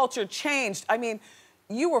 hip-hop culture changed. I mean,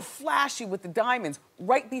 you were flashy with the diamonds.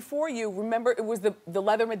 Right before you, remember, it was the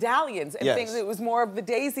leather medallions and things. It was more of the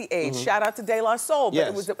Daisy age. Shout out to De La Soul, but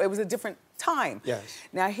it was a different time. Yes.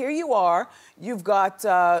 Now here you are. You've got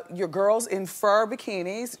your girls in fur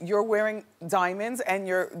bikinis. You're wearing diamonds and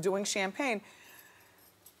you're doing champagne.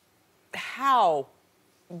 how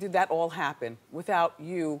did that all happen without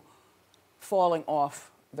you falling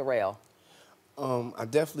off the rail? I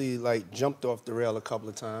definitely like jumped off the rail a couple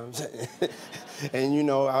of times. And you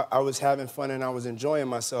know, I was having fun and I was enjoying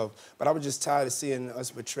myself, but I was just tired of seeing us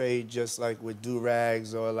portrayed just like with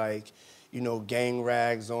do-rags or like, you know, gang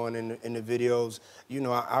rags on in the videos. You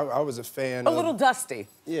know, I was a fan of... A little dusty.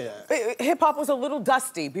 Yeah. Hip-hop was a little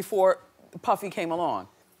dusty before Puffy came along.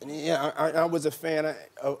 Yeah, I was a fan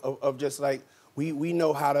of just like, we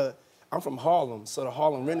know how to... I'm from Harlem, so the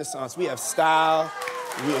Harlem Renaissance, we have style,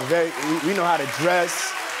 we know how to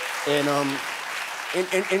dress, and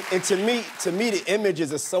to me, the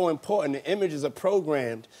images are so important. The images are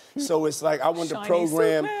programmed, so it's like I want to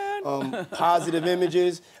program positive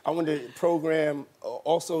images. I want to program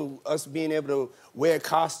also us being able to wear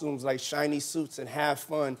costumes like shiny suits and have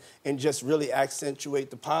fun and just really accentuate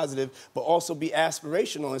the positive, but also be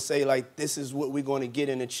aspirational and say like, this is what we're going to get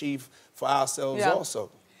and achieve for ourselves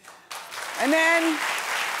also. And then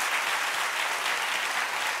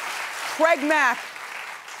Craig Mack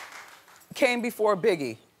came before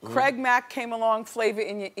Biggie. Craig Mack came along, Flavor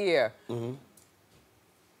in Your Ear.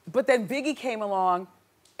 But then Biggie came along,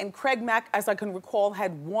 and Craig Mack, as I can recall,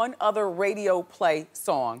 had one other radio play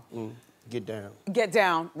song. Get Down. Get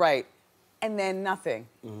Down, right. And then nothing.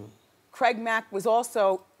 Craig Mack was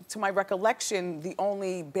also, to my recollection, the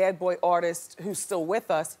only bad boy artist who's still with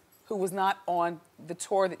us who was not on the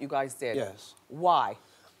tour that you guys did. Yes. Why?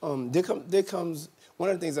 There comes, one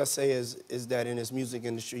of the things I say is that in this music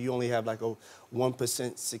industry, you only have like a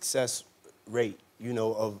 1% success rate, you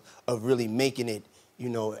know, of really making it, you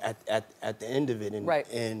know, at the end of it. And,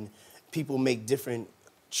 and people make different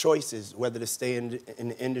choices, whether to stay in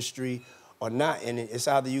the industry or not. And it's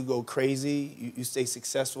either you go crazy, you stay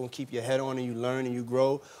successful and keep your head on and you learn and you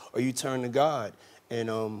grow, or you turn to God. And,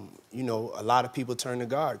 you know, a lot of people turn to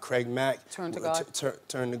God. Craig Mack turned to God.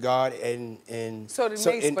 Turned to God, and so did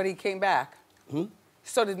Mace, but he came back.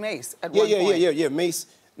 So did Mace at one point. Yeah. Mace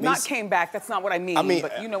not came back. That's not what I mean.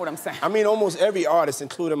 But you know what I'm saying. I mean, almost every artist,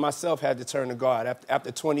 including myself, had to turn to God. After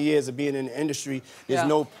 20 years of being in the industry, there's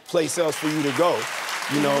no place else for you to go.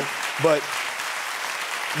 You know, but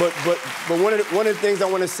one of the things I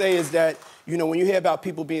want to say is that, you know, when you hear about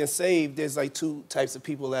people being saved, there's like two types of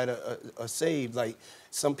people that are saved. Like,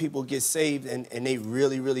 some people get saved and they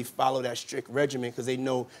really, really follow that strict regimen because they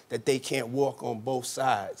know that they can't walk on both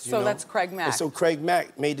sides. So that's Craig Mack. And so Craig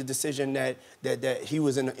Mack made the decision that he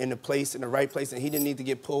was in the right place, and he didn't need to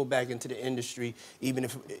get pulled back into the industry, even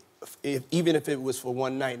if it was for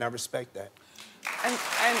one night, and I respect that. And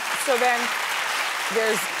so then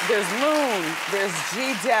there's Loon, there's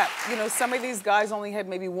G-Dep. You know, some of these guys only had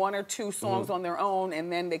maybe one or two songs on their own,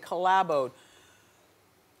 and then they collaboed.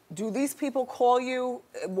 Do these people call you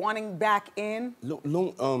wanting back in?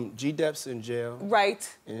 G-Dep's in jail.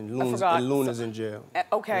 Right. And Loon is in jail.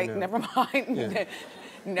 Okay, never mind. Yeah.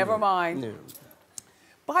 Never mind. Yeah.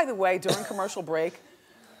 By the way, during commercial break,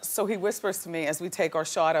 so he whispers to me as we take our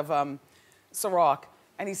shot of Ciroc,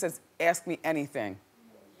 and he says, ask me anything.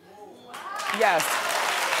 Yes.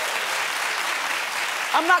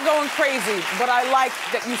 I'm not going crazy, but I like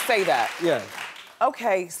that you say that. Yeah.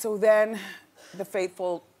 Okay, so then the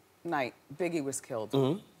fateful night, Biggie was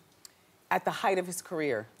killed. At the height of his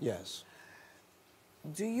career. Yes.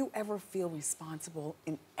 Do you ever feel responsible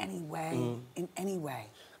in any way? In any way?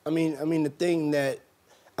 I mean, the thing that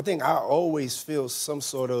I think I always feel some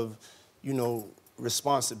sort of, you know,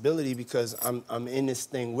 responsibility because I'm in this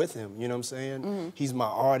thing with him. You know what I'm saying? He's my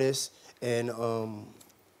artist, and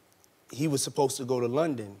he was supposed to go to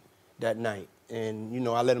London that night, and you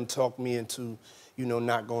know, I let him talk me into, you know,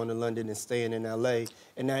 not going to London and staying in LA.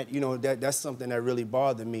 And that, you know, that's something that really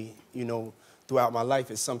bothered me, you know, throughout my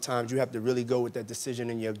life, is sometimes you have to really go with that decision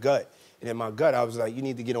in your gut. And in my gut, I was like, you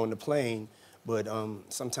need to get on the plane. But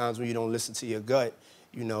sometimes when you don't listen to your gut,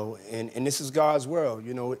 you know, and this is God's world,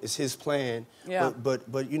 you know, it's his plan. Yeah.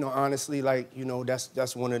 But you know, honestly, like, you know,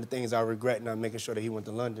 that's one of the things I regret, not making sure that he went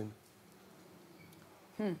to London.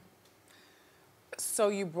 So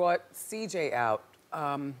you brought CJ out,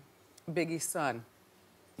 Biggie's son,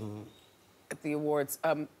 at the awards.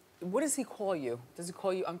 What does he call you? Does he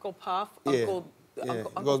call you Uncle Puff? Yeah. Uncle, Yeah.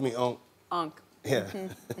 Uncle, He calls me Unc. Unc. Yeah.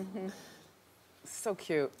 So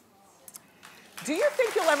cute. Do you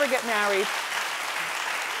think you'll ever get married?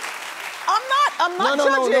 I'm not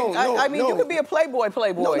judging. I mean, you could be a playboy.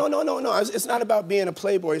 No. It's not about being a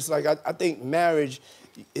playboy. It's like, I think marriage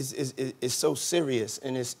is so serious,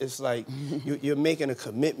 and it's like you're making a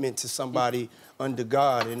commitment to somebody under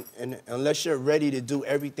God, and unless you're ready to do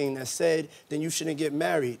everything that's said, then you shouldn't get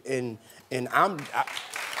married. And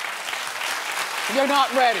You're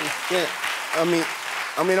not ready. Yeah, I'm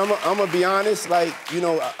gonna be honest. Like, you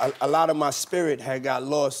know, a lot of my spirit had got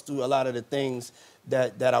lost through a lot of the things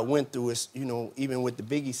that I went through. Is, you know, even with the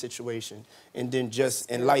Biggie situation, and then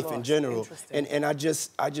just in life in general. And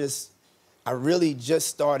I really just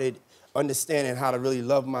started understanding how to really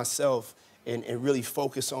love myself and really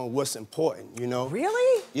focus on what's important. You know.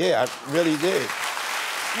 Really? Yeah, I really did.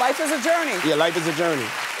 Life is a journey. Yeah, life is a journey.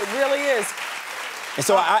 It really is. And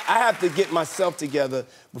so I have to get myself together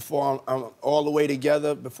before I'm all the way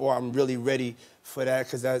together, before I'm really ready for that,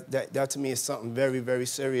 because that to me is something very, very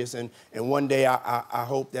serious. And one day I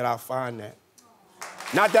hope that I'll find that.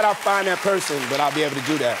 Not that I'll find that person, but I'll be able to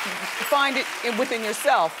do that. Find it within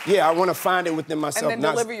yourself. Yeah, I want to find it within myself. And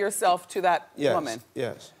then deliver yourself to that woman.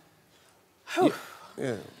 Yes.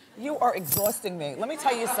 Yeah. You are exhausting me. Let me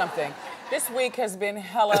tell you something. This week has been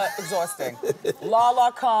hella exhausting.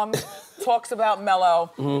 Lala comes, talks about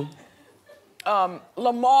Mello. Mm-hmm.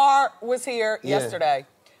 Lamar was here yesterday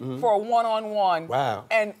for a one-on-one. Wow.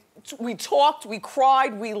 And we talked, we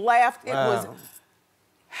cried, we laughed. It was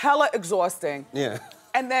hella exhausting. Yeah.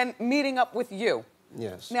 And then meeting up with you.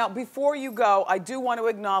 Yes. Now, before you go, I do want to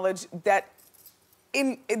acknowledge that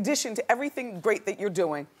in addition to everything great that you're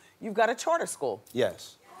doing, you've got a charter school.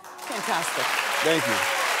 Yes. Fantastic. Thank you.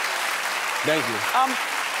 Thank you.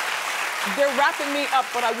 They're wrapping me up,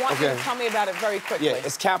 but I want you to tell me about it very quickly. Yeah,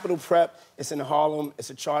 it's Capital Prep. It's in Harlem.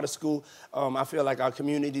 It's a charter school. I feel like our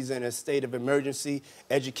community's in a state of emergency.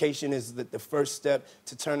 Education is the first step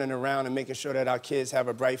to turning around and making sure that our kids have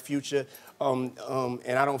a bright future. And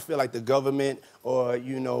I don't feel like the government or,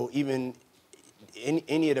 you know, even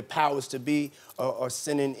any of the powers to be are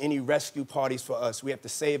sending any rescue parties for us. We have to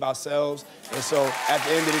save ourselves. And so at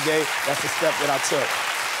the end of the day, that's the step that I took.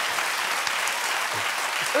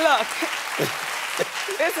 Look,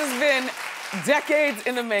 this has been decades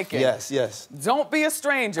in the making. Yes, yes. Don't be a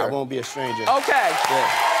stranger. I won't be a stranger. Okay. Yeah.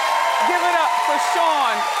 Give it up for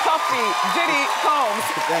Sean Puffy Diddy Combs.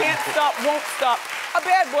 Can't Stop, Won't Stop. A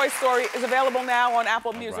Bad Boy Story is available now on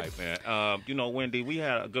Apple Music. Right, man. You know, Wendy, we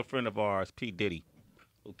had a good friend of ours, P. Diddy,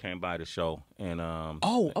 who came by the show. And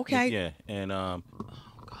oh, okay. Yeah, and oh,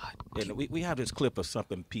 God. And we have this clip of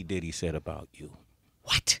something P. Diddy said about you.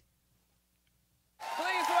 What?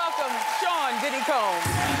 Please welcome Sean Diddy Combs.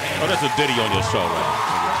 Oh, that's a Diddy on your show, right?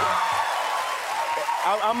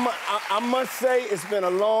 I must say it's been a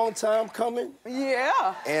long time coming.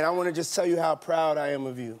 Yeah. And I want to just tell you how proud I am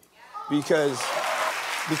of you. Because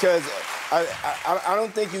I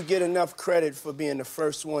don't think you get enough credit for being the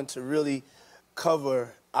first one to really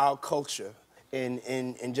cover our culture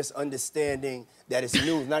and just understanding that it's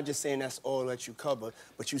new. Not just saying that's all that you cover,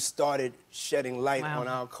 but you started shedding light on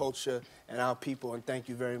our culture and our people, and thank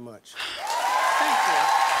you very much. Thank you.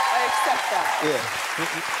 I accept that. Yeah.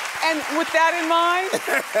 And with that in mind,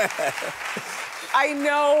 I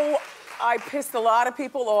know I pissed a lot of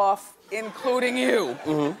people off, including you.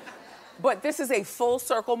 Mm-hmm. But this is a full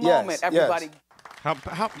circle moment, everybody.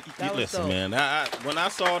 Yes. Listen, man, when I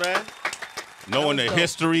saw that, knowing the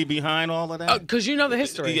history behind all of that. Because you know the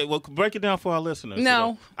history. Yeah, well, break it down for our listeners.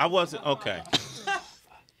 No. I wasn't, okay.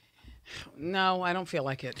 No, I don't feel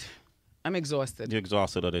like it. I'm exhausted. You're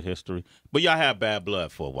exhausted of the history. But y'all had bad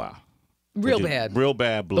blood for a while. Real bad. Real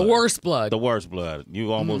bad blood. The worst blood. The worst blood.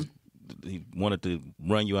 You almost he wanted to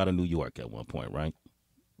run you out of New York at one point, right?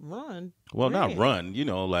 Run? Well, not run, you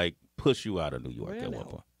know, like push you out of New York at one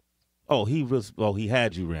point. Oh, he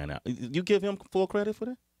had you ran out. You give him full credit for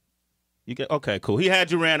that? Okay, cool. He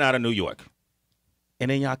had you ran out of New York.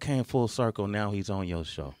 And then y'all came full circle. Now he's on your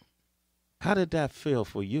show. How did that feel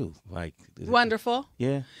for you? Like wonderful.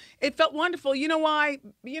 Yeah. It felt wonderful. You know why?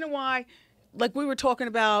 Like we were talking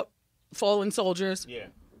about fallen soldiers. Yeah.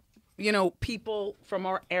 You know, people from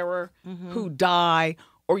our era who die,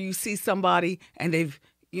 or you see somebody and they've,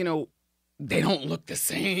 you know, they don't look the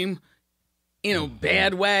same in a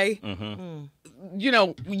bad way. You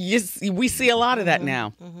know, we see a lot of that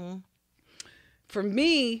now. For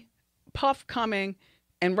me, Puff coming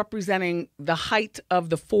and representing the height of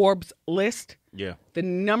the Forbes list, the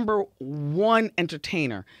 #1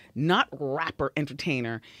 entertainer, not rapper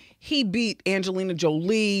entertainer. He beat Angelina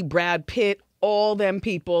Jolie, Brad Pitt, all them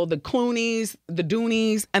people, the Clooneys, the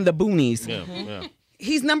Doonies, and the Boonies. Yeah.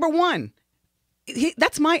 He's #1.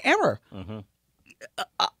 That's my era.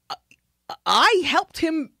 I helped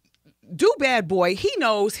him do Bad Boy. He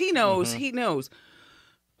knows.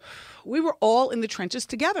 We were all in the trenches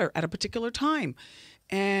together at a particular time.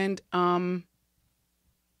 And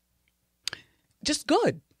just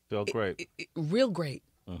good. Felt great. Real great.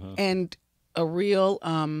 And a real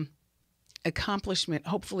accomplishment,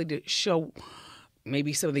 hopefully to show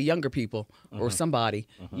maybe some of the younger people or somebody,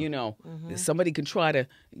 you know, somebody can try to,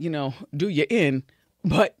 you know, do you in,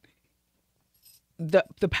 but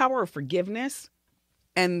the power of forgiveness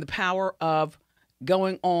and the power of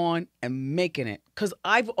going on and making it. Because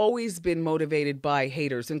I've always been motivated by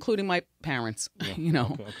haters, including my parents, you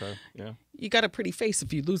know. Okay, yeah. You got a pretty face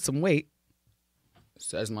if you lose some weight,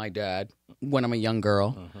 says my dad when I'm a young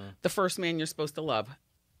girl. The first man you're supposed to love.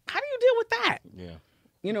 How do you deal with that? Yeah.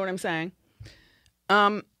 You know what I'm saying?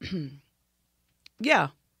 Yeah.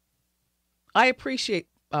 I appreciate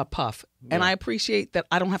Puff, and I appreciate that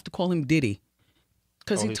I don't have to call him Diddy.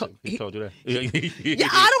 Because he told you that. Yeah,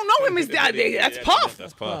 I don't know him as that. That's Puff.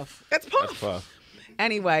 That's Puff. That's Puff. That's Puff.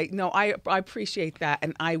 Anyway, no, I appreciate that,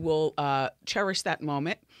 and I will cherish that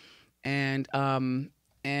moment. And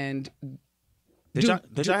did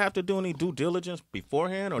y'all have to do any due diligence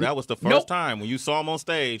beforehand, or that was the first time when you saw him on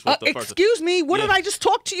stage? Was the first excuse me, what did I just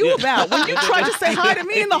talk to you about when you tried to say hi to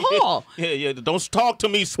me in the hall? Yeah. Don't talk to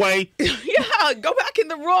me, Sway. Yeah, go back in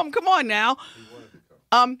the room. Come on now.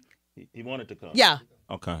 He wanted to come. Yeah.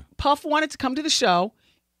 Okay. Puff wanted to come to the show.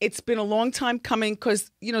 It's been a long time coming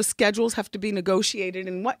because, you know, schedules have to be negotiated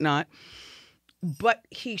and whatnot. But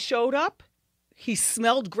he showed up. He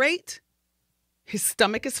smelled great. His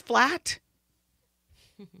stomach is flat.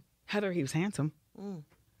 Heather, he was handsome.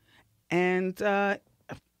 And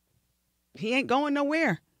he ain't going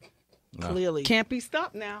nowhere. No. Clearly. Can't be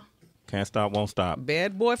stopped now. Can't stop, won't stop.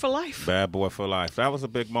 Bad boy for life. Bad boy for life. That was a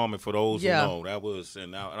big moment for those Yeah. who know. That was,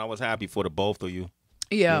 and I was happy for the both of you.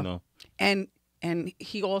 Yeah. You know. And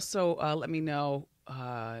he also let me know,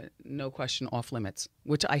 no question, off limits,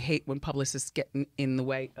 which I hate when publicists get in the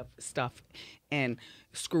way of stuff and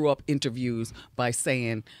screw up interviews by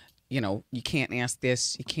saying, you know, you can't ask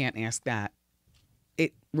this, you can't ask that.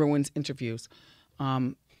 It ruins interviews.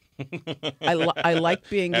 I like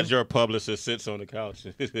being... As your publicist sits on the couch.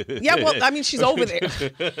 Yeah, well, I mean, she's over there.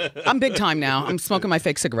 I'm big time now. I'm smoking my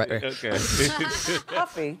fake cigarette. Okay.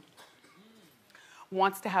 Puffy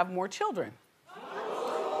wants to have more children.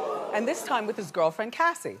 And this time with his girlfriend,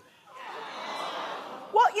 Cassie.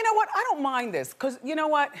 Well, you know what? I don't mind this, because you know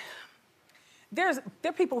what? There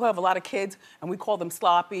are people who have a lot of kids, and we call them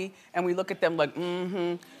sloppy, and we look at them like,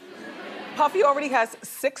 Puffy already has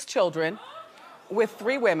 6 children with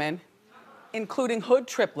 3 women, including hood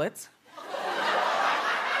triplets.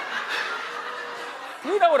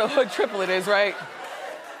 You know what a hood triplet is, right?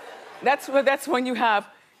 That's when you have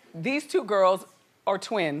these 2 girls are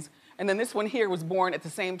twins, and then this one here was born at the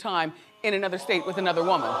same time in another state with another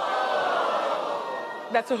woman.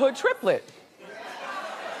 That's a hood triplet.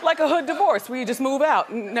 Like a hood divorce, where you just move out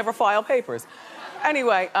and never file papers.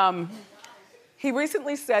 Anyway, he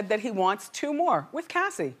recently said that he wants 2 more with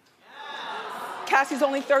Cassie. Cassie's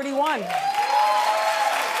only 31.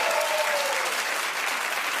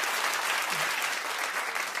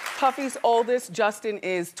 Puffy's oldest, Justin,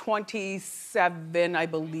 is 27, I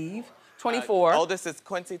believe. 24. Oldest is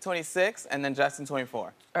Quincy, 26, and then Justin,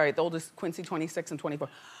 24. All right, the oldest, Quincy, 26 and 24.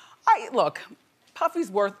 Look,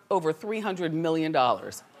 Puffy's worth over $300 million.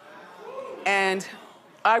 And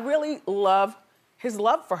I really love his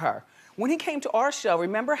love for her. When he came to our show,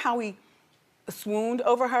 remember how he swooned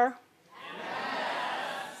over her?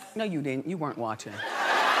 No, you didn't. You weren't watching.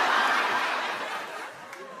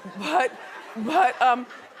 But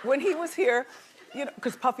when he was here, you know,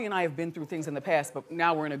 because Puffy and I have been through things in the past, but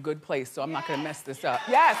now we're in a good place, so I'm not going to mess this up.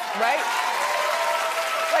 Yes, right?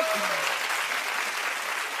 Like,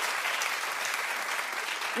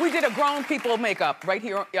 we did a grown people makeup right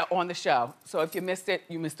here on the show. So if you missed it,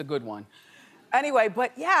 you missed a good one. Anyway,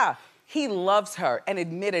 but yeah, he loves her and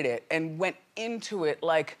admitted it and went into it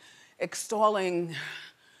like extolling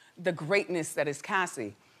the greatness that is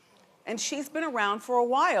Cassie. And she's been around for a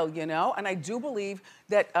while, you know, and I do believe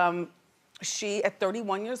that she, at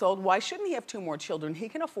 31 years old, why shouldn't he have 2 more children? He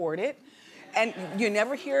can afford it. And you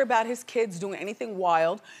never hear about his kids doing anything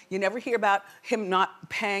wild. You never hear about him not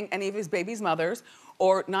paying any of his baby's mothers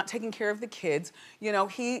or not taking care of the kids. You know,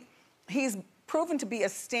 he's proven to be a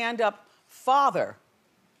stand-up father.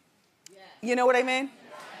 Yeah. You know what I mean?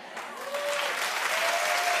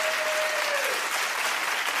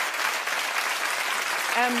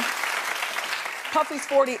 And Puffy's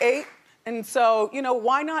 48, and so, you know,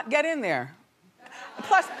 why not get in there?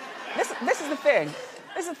 Plus, this is the thing.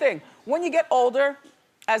 This is the thing. When you get older,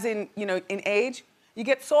 as in, you know, in age, you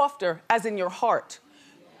get softer, as in your heart.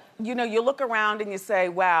 You know, you look around and you say,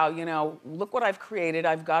 wow, you know, look what I've created.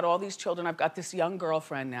 I've got all these children. I've got this young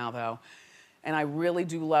girlfriend now, though, and I really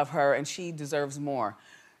do love her, and she deserves more.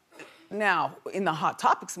 Now, in the Hot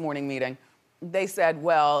Topics morning meeting, they said,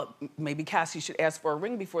 well, maybe Cassie should ask for a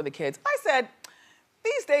ring before the kids. I said,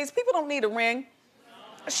 These days, people don't need a ring.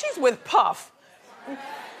 She's with Puff.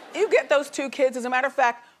 You get those 2 kids. As a matter of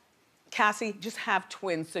fact, Cassie, just have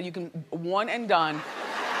twins so you can one and done.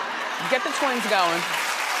 Get the twins going.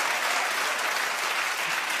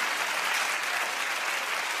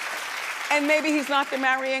 And maybe he's not the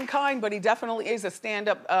marrying kind, but he definitely is a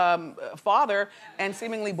stand-up father and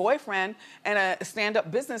seemingly boyfriend and a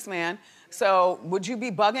stand-up businessman. So would you be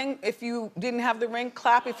bugging if you didn't have the ring?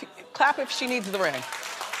 Clap if she needs the ring.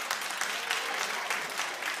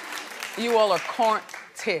 You all are corny.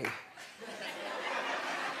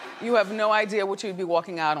 You have no idea what you'd be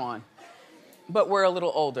walking out on. But we're a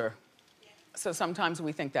little older. So sometimes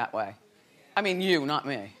we think that way. I mean you, not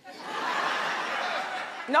me.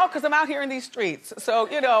 No, because I'm out here in these streets. So,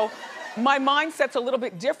 you know, my mindset's a little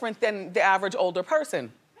bit different than the average older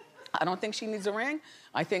person. I don't think she needs a ring.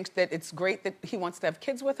 I think that it's great that he wants to have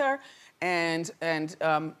kids with her, and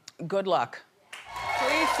good luck.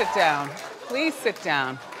 Please sit down. Please sit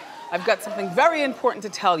down. I've got something very important to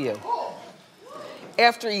tell you.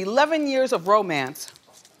 After 11 years of romance,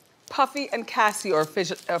 Puffy and Cassie are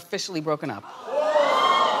officially broken up.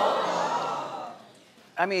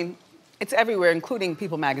 I mean, it's everywhere, including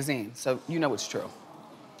People magazine, so you know it's true.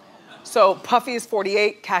 So Puffy is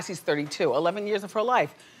 48, Cassie's 32, 11 years of her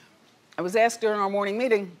life. I was asked during our morning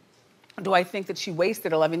meeting, do I think that she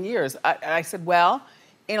wasted 11 years? I said, well,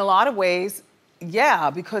 in a lot of ways,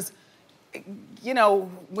 yeah, because, you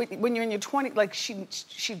know, when you're in your 20s, like she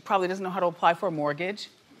probably doesn't know how to apply for a mortgage.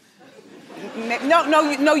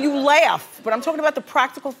 No, you laugh, but I'm talking about the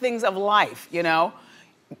practical things of life, you know?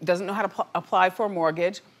 Doesn't know how to apply for a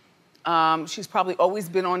mortgage. She's probably always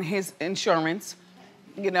been on his insurance,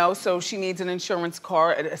 you know, so she needs an insurance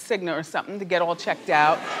card, a Cigna or something to get all checked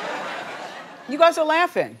out. You guys are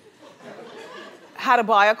laughing. How to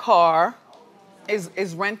buy a car.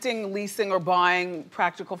 Is renting, leasing, or buying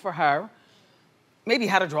practical for her? Maybe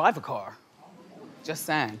how to drive a car. Just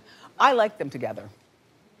saying. I like them together.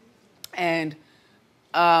 And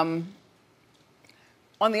on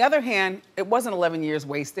the other hand, it wasn't 11 years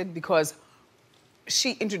wasted because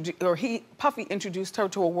Puffy introduced her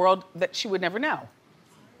to a world that she would never know.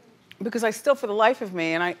 Because I still, for the life of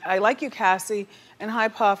me, and I like you, Cassie, and hi,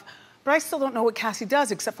 Puff, but I still don't know what Cassie does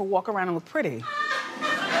except for walk around and look pretty.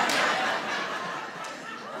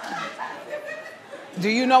 Do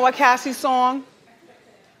you know a Cassie song?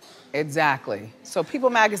 Exactly. So People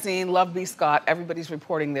magazine, Love B. Scott, everybody's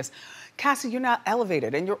reporting this. Cassie, you're not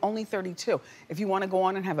elevated and you're only 32. If you want to go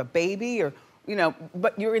on and have a baby or, you know,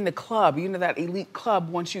 but you're in the club, you know, that elite club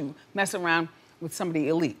once you mess around with somebody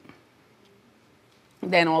elite.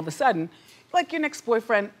 Then all of a sudden, like your next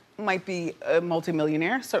boyfriend might be a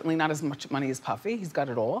multimillionaire, certainly not as much money as Puffy, he's got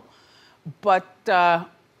it all. But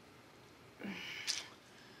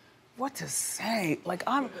what to say? Like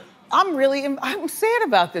I'm sad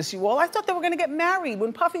about this, you all. I thought they were gonna get married.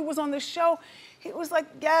 When Puffy was on the show, he was like,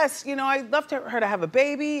 yes, you know, I'd love her to have a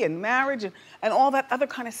baby and marriage and all that other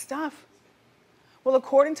kind of stuff. Well,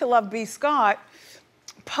 according to Love B. Scott,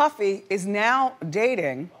 Puffy is now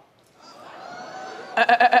dating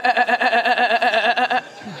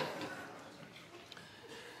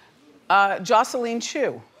Jocelyn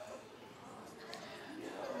Chu.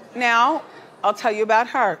 Now, I'll tell you about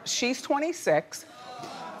her. She's 26,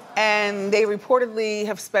 and they reportedly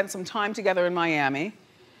have spent some time together in Miami,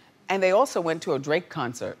 and they also went to a Drake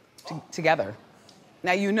concert together.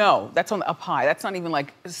 Now, you know, that's on the up high. That's not even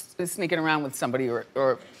like sneaking around with somebody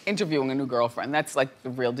or interviewing a new girlfriend. That's like the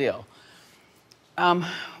real deal.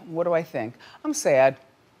 What do I think? I'm sad,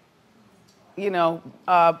 you know,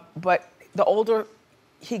 but the older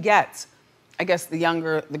he gets, I guess the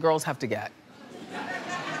younger the girls have to get.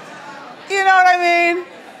 You know what I mean?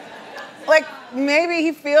 Like, maybe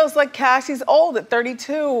he feels like Cassie's old at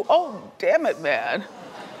 32. Oh, damn it, man.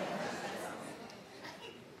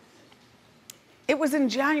 It was in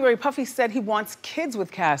January, Puffy said he wants kids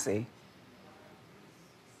with Cassie.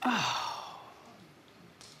 Oh.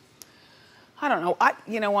 I don't know.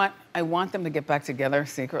 You know what? I want them to get back together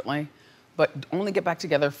secretly, but only get back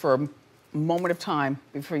together for a moment of time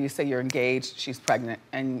before you say you're engaged, she's pregnant,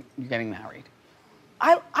 and you're getting married.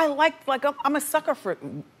 I'm a sucker for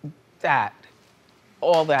that.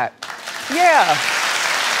 All that. Yeah.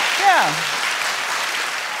 Yeah.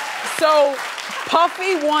 So,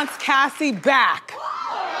 Puffy wants Cassie back.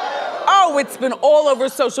 Oh, it's been all over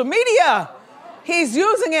social media. He's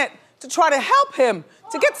using it to try to help him,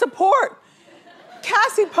 to get support.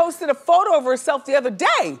 Cassie posted a photo of herself the other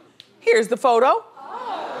day. Here's the photo.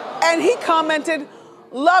 And he commented,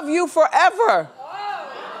 "Love you forever."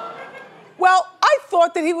 Well, I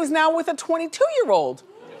thought that he was now with a 22-year-old.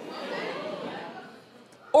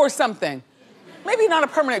 or something. Maybe not a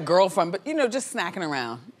permanent girlfriend, but, you know, just snacking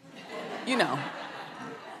around. You know.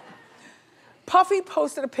 Puffy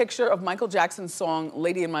posted a picture of Michael Jackson's song,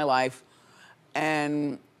 Lady in My Life,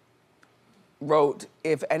 and wrote,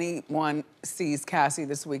 if anyone sees Cassie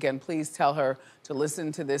this weekend, please tell her to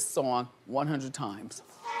listen to this song 100 times.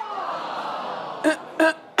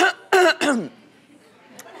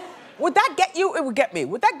 Would that get you? It would get me.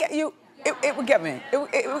 Would that get you? It would get me.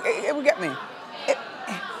 It would get me.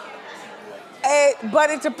 But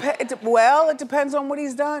it depends on what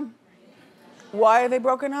he's done. Why are they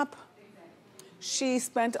broken up? She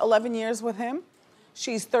spent 11 years with him.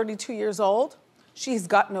 She's 32 years old. She's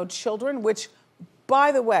got no children, which,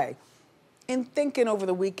 by the way, in thinking over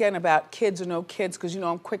the weekend about kids or no kids, because, you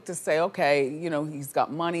know, I'm quick to say, okay, you know, he's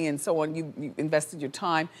got money and so on, you invested your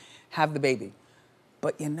time, have the baby.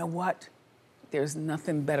 But you know what? There's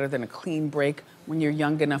nothing better than a clean break when you're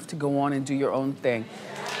young enough to go on and do your own thing.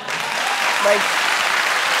 Like,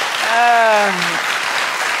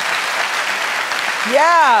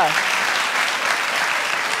 yeah.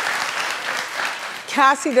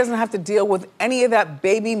 Cassie doesn't have to deal with any of that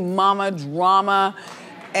baby mama drama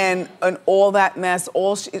and all that mess.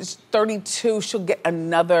 She's 32, she'll get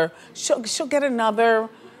another, she'll get another.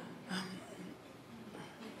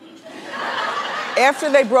 After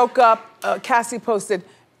they broke up, Cassie posted,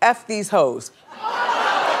 F these hoes.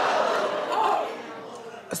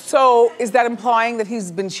 So, is that implying that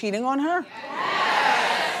he's been cheating on her?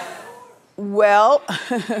 Yes. Well,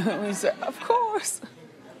 we said, of course.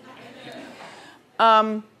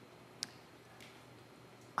 I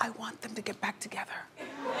want them to get back together.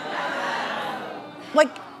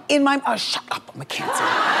 Like, in my, oh, shut up, I'm a Cancer.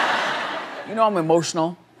 You know I'm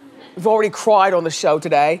emotional. We've already cried on the show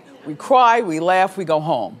today. We cry, we laugh, we go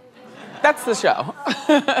home. That's the show.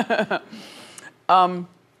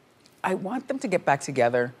 I want them to get back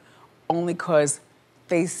together only because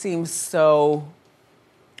they seem so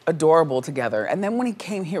adorable together. And then when he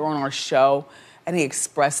came here on our show and he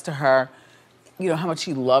expressed to her, you know, how much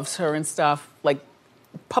he loves her and stuff, like,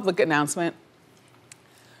 public announcement.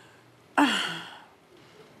 And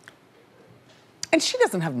she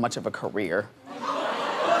doesn't have much of a career.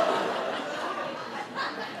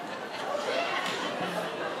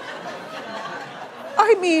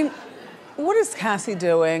 I mean, what is Cassie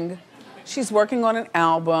doing? She's working on an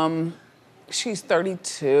album. She's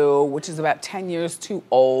 32, which is about 10 years too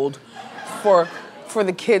old for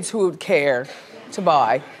the kids who would care to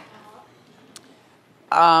buy.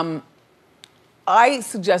 I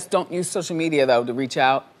suggest don't use social media, though, to reach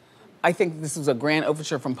out. I think this is a grand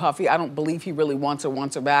overture from Puffy. I don't believe he really wants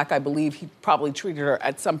her back. I believe he probably treated her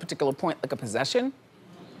at some particular point like a possession.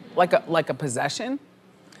 Like a possession.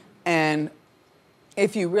 And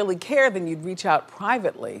if you really care, then you'd reach out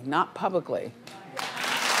privately, not publicly.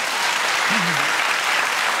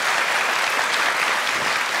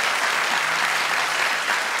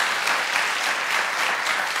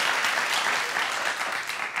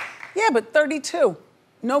 Yeah, but 32,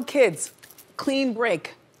 no kids, clean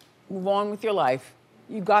break, move on with your life.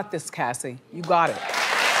 You got this, Cassie, you got it.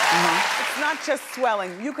 It's not just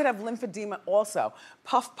swelling, you could have lymphedema also.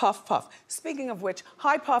 Puff, puff, puff. Speaking of which,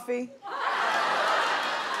 hi, Puffy.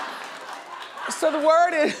 So the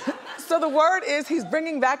word is he's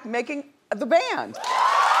bringing back making the band.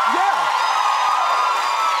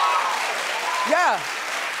 Yeah.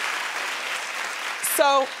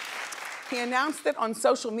 So he announced it on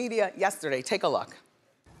social media yesterday. Take a look.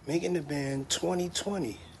 Making the band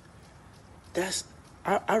 2020.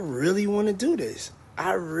 I really want to do this.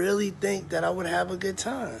 I really think that I would have a good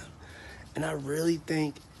time. And I really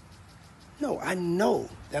think, I know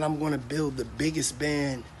that I'm going to build the biggest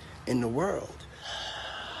band in the world.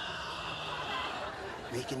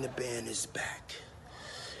 Making the band is back.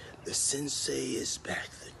 The sensei is back.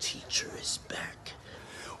 The teacher is back.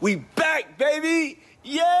 We back, baby!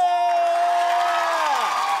 Yeah!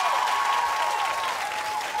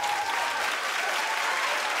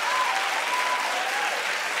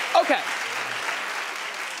 Okay.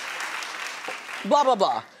 Blah, blah,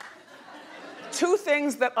 blah. Two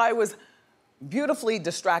things that I was beautifully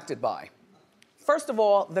distracted by. First of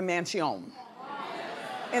all, the mansion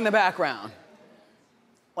in the background.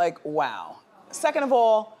 Like, wow. Second of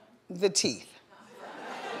all, the teeth.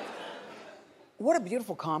 What a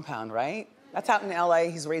beautiful compound, right? That's out in LA,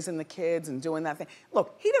 he's raising the kids and doing that thing.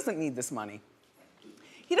 Look, he doesn't need this money.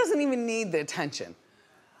 He doesn't even need the attention.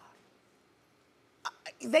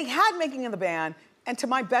 They had Making of the Band, and to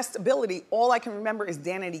my best ability, all I can remember is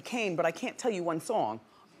Dan Eddie Kane, but I can't tell you one song.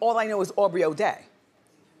 All I know is Aubrey O'Day.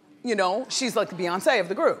 You know, she's like the Beyonce of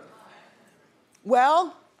the group.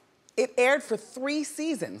 Well, It aired for 3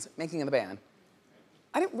 seasons, Making of the Band.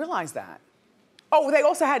 I didn't realize that. Oh, they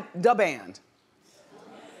also had The Band.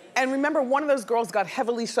 And remember, one of those girls got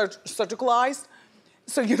heavily surgicalized,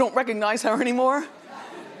 so you don't recognize her anymore.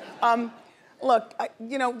 Look,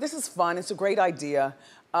 you know, this is fun. It's a great idea.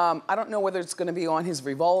 I don't know whether it's going to be on his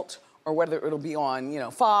Revolt or whether it'll be on, you know,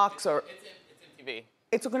 Fox or... It's MTV.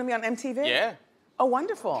 It's going to be on MTV? Yeah. Oh,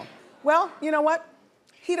 wonderful. Well, you know what?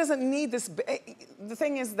 He doesn't need this. The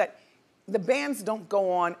thing is that the bands don't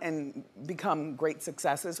go on and become great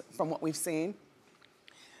successes from what we've seen.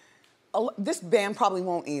 This band probably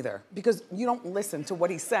won't either because you don't listen to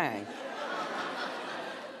what he's saying.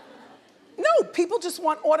 No, people just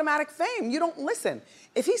want automatic fame. You don't listen.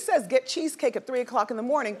 If he says get cheesecake at 3 o'clock in the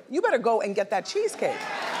morning, you better go and get that cheesecake.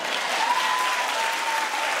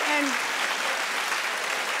 And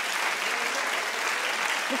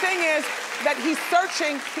the thing is that he's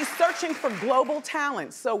searching for global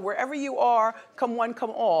talent. So wherever you are, come one, come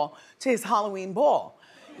all, to his Halloween ball.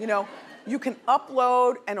 You know, you can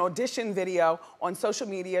upload an audition video on social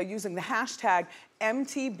media using the hashtag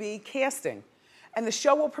MTBcasting. And the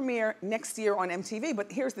show will premiere next year on MTV,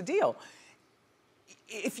 but here's the deal.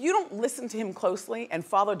 If you don't listen to him closely and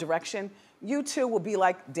follow direction, you too will be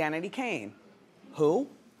like Danity Kane. Who?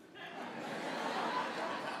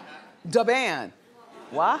 Da Band.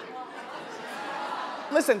 What?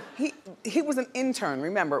 Listen, he was an intern,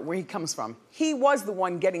 remember, where he comes from. He was the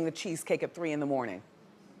one getting the cheesecake at 3 in the morning.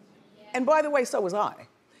 And by the way, so was I.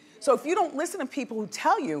 So if you don't listen to people who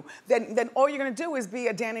tell you, then all you're gonna do is be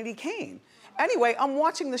a Danity Kane. Anyway, I'm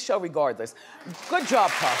watching the show regardless. Good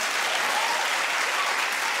job, Puff.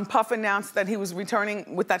 Puff announced that he was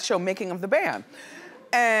returning with that show, Making of the Band.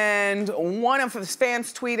 And one of his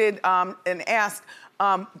fans tweeted and asked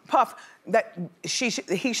Puff that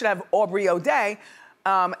he should have Aubrey O'Day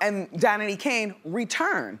and Danity Kane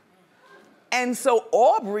return. And so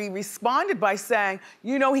Aubrey responded by saying,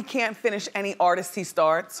 you know he can't finish any artist he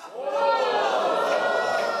starts.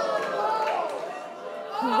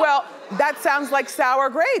 Well, that sounds like sour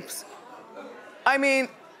grapes. I mean,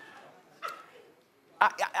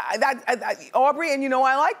 Aubrey, and you know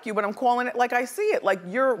I like you, but I'm calling it like I see it. Like,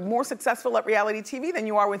 you're more successful at reality TV than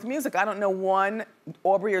you are with music. I don't know one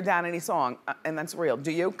Aubrey or Danity song, and that's real.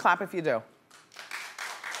 Do you? Clap if you do.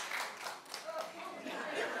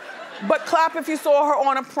 But clap if you saw her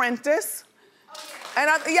on Apprentice. And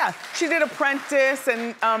yeah, she did Apprentice,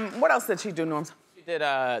 and what else did she do, Norms? She did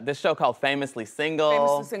this show called Famously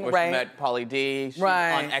Single, where right. she met Pauly D. She's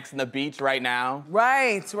Right. on X on the Beach right now.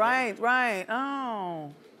 Right.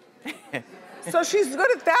 Oh. So she's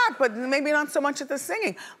good at that, but maybe not so much at the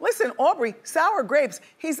singing. Listen, Aubrey, sour grapes.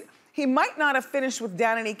 He might not have finished with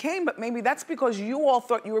Danity Kane, but maybe that's because you all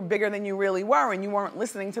thought you were bigger than you really were and you weren't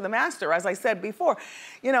listening to the master, as I said before.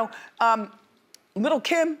 You know, Little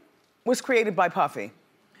Kim was created by Puffy.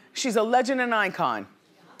 She's a legend and icon.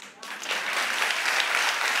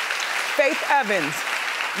 Faith Evans,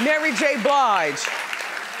 Mary J. Blige,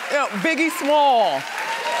 you know, Biggie Small,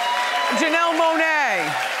 Janelle Monáe,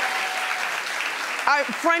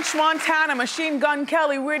 French Montana, Machine Gun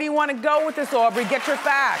Kelly. Where do you want to go with this, Aubrey? Get your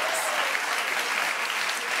facts.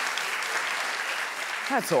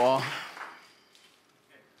 That's all.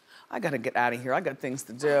 I gotta get out of here. I got things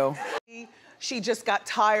to do. She just got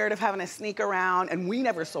tired of having to sneak around, and we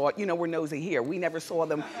never saw it. You know, we're nosy here. We never saw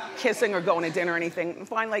them kissing or going to dinner or anything. And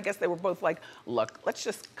finally, I guess they were both like, look, let's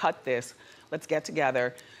just cut this. Let's get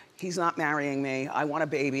together. He's not marrying me. I want a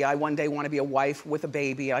baby. I one day want to be a wife with a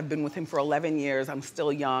baby. I've been with him for 11 years. I'm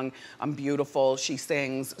still young. I'm beautiful. She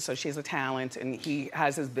sings, so she's a talent, and he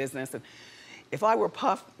has his business. And if I were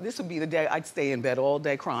Puff, this would be the day I'd stay in bed all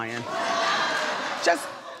day crying. Just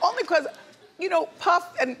only because, you know,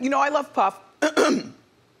 Puff, and you know I love Puff. I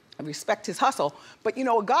respect his hustle, but you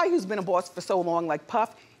know, a guy who's been a boss for so long like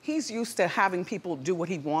Puff, he's used to having people do what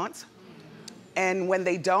he wants. And when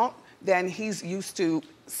they don't, then he's used to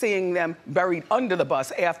seeing them buried under the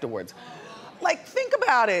bus afterwards. Like, think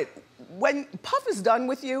about it. When Puff is done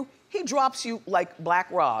with you, he drops you like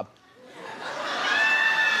Black Rob.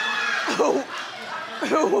 who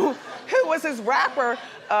was his rapper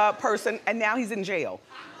person, and now he's in jail.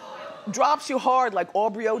 Drops you hard like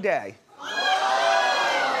Aubrey O'Day.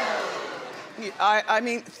 I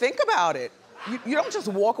mean, think about it. You don't just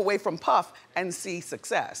walk away from Puff and see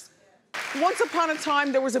success. Once upon a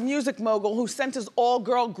time, there was a music mogul who sent his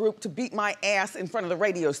all-girl group to beat my ass in front of the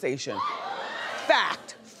radio station.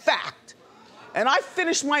 Fact. And I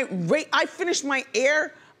finished my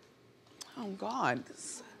air. Oh God.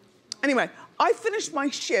 Anyway, I finished my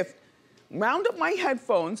shift, wound up my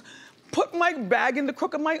headphones, put my bag in the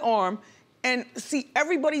crook of my arm, and see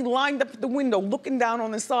everybody lined up at the window looking down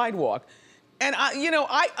on the sidewalk. And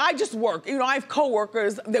I just work. I have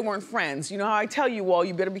coworkers, they weren't friends. You know how I tell you all,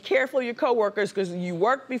 you better be careful of your coworkers because you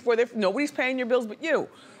work before nobody's paying your bills but you,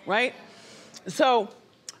 right? So,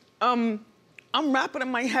 I'm wrapping up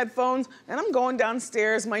my headphones and I'm going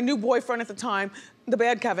downstairs. My new boyfriend at the time, the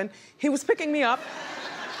bad Kevin, he was picking me up.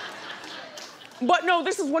 But no,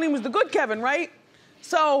 this is when he was the good Kevin, right?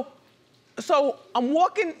 So I'm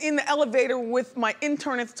walking in the elevator with my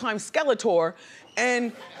intern at the time, Skeletor,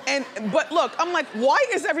 but look, I'm like, why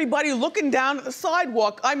is everybody looking down at the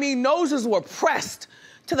sidewalk? I mean, noses were pressed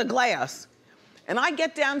to the glass. And I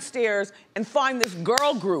get downstairs and find this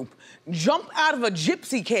girl group jump out of a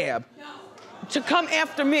gypsy cab to come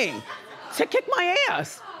after me, to kick my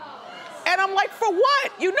ass. And I'm like, for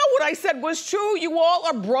what? You know what I said was true. You all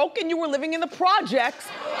are broke and you were living in the projects.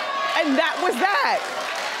 And that was that.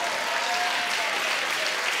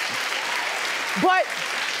 But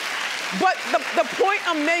the point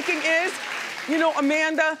I'm making is,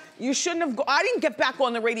 Amanda, you shouldn't have, I didn't get back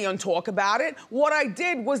on the radio and talk about it. What I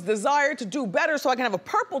did was desire to do better so I can have a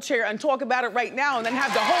purple chair and talk about it right now and then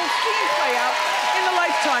have the whole scene play out in the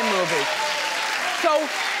Lifetime movie. So,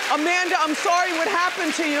 Amanda, I'm sorry what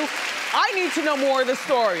happened to you. I need to know more of the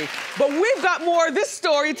story. But we've got more of this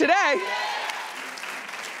story today.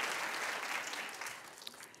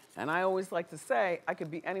 And I always like to say, I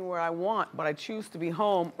could be anywhere I want, but I choose to be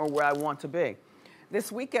home or where I want to be.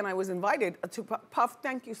 This weekend, I was invited to Puff,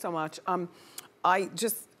 thank you so much. Because I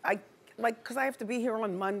have to be here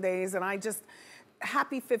on Mondays, and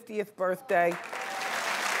happy 50th birthday.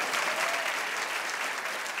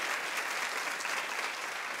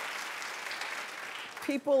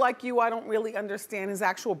 People like you, I don't really understand. His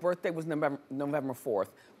actual birthday was November 4th.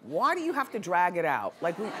 Why do you have to drag it out?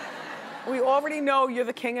 Like, we already know you're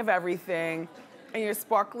the king of everything, and your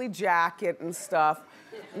sparkly jacket and stuff.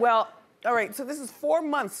 Well, all right, so this is 4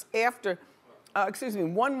 months after,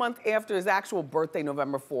 1 month after his actual birthday,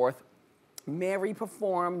 November 4th. Mary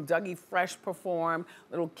performed, Dougie Fresh performed,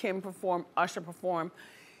 Little Kim performed, Usher performed.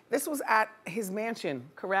 This was at his mansion,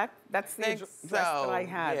 correct? That's the address that I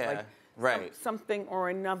had. Yeah, like, right. Something or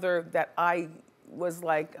another that I was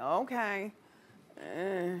like, okay.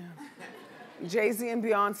 Jay-Z and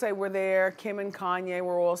Beyonce were there. Kim and Kanye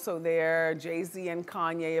were also there. Jay-Z and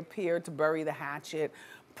Kanye appeared to bury the hatchet.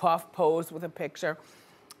 Puff posed with a picture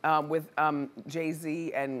with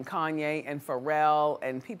Jay-Z and Kanye and Pharrell,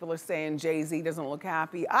 and people are saying Jay-Z doesn't look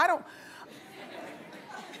happy.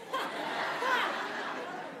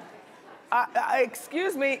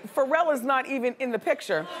 Excuse me, Pharrell is not even in the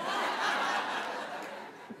picture.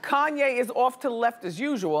 Kanye is off to the left as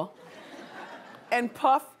usual. And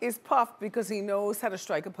Puff is Puff because he knows how to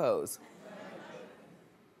strike a pose.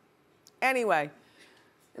 Anyway,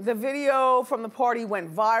 the video from the party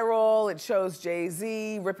went viral. It shows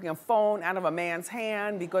Jay-Z ripping a phone out of a man's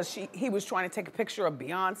hand because he was trying to take a picture of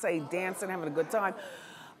Beyonce dancing, having a good time.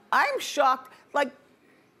 I'm shocked, like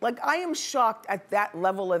I am shocked at that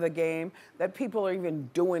level of the game that people are even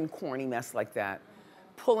doing corny mess like that,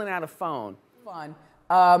 pulling out a phone. Fun.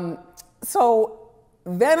 So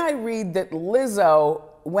then I read that Lizzo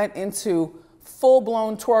went into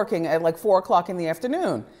full-blown twerking at like 4 o'clock in the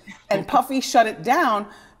afternoon. And Puffy shut it down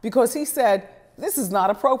because he said, this is not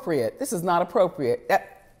appropriate. This is not appropriate.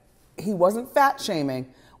 He wasn't fat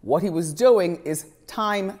shaming. What he was doing is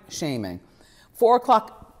time shaming. 4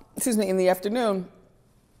 o'clock, in the afternoon.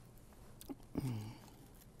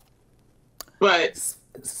 But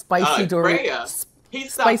spicy Doritos. He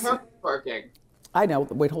stopped her twerking. I know.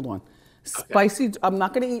 Wait, hold on. Spicy. I'm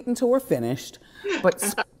not going to eat until we're finished. But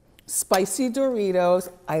spicy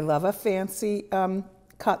Doritos. I love a fancy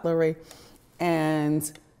cutlery,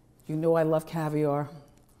 and you know I love caviar.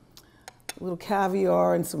 A little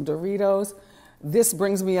caviar and some Doritos. This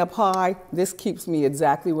brings me up high. This keeps me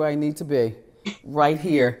exactly where I need to be, right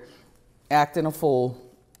here, acting a fool.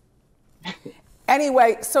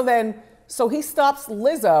 Anyway, so he stops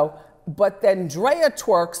Lizzo, but then Drea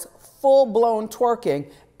twerks full-blown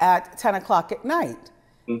twerking at 10 o'clock at night.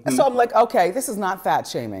 Mm-hmm. So I'm like, okay, this is not fat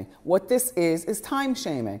shaming. What this is time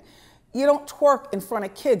shaming. You don't twerk in front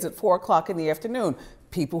of kids at 4 o'clock in the afternoon.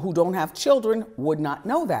 People who don't have children would not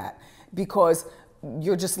know that because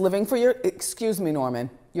you're just living for excuse me, Norman,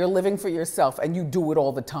 you're living for yourself and you do it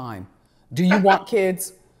all the time. Do you want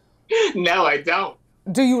kids? No, I don't.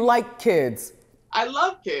 Do you like kids? I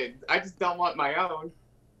love kids. I just don't want my own.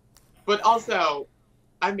 But also,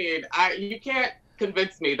 I mean, you can't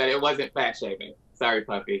convince me that it wasn't fat shaming. Sorry,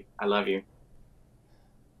 Puffy. I love you.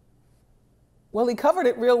 Well, he covered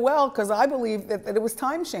it real well because I believe that it was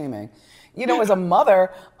time shaming. You know, as a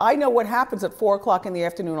mother, I know what happens at 4 o'clock in the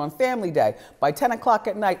afternoon on Family Day. By 10 o'clock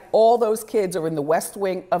at night, all those kids are in the west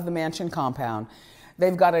wing of the mansion compound.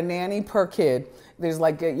 They've got a nanny per kid. There's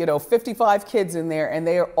like, 55 kids in there, and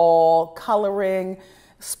they are all coloring,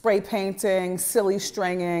 spray painting, silly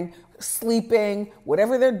stringing, sleeping,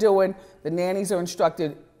 whatever they're doing. The nannies are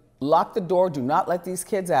instructed, lock the door, do not let these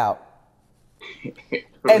kids out. Right.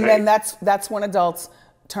 And then that's when adults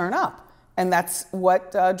turn up. And that's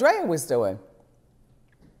what Drea was doing.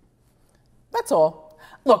 That's all.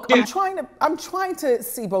 Look, yeah. I'm trying to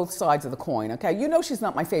see both sides of the coin, okay? You know she's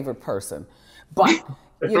not my favorite person. But,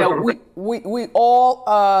 we all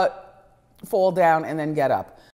fall down and then get up.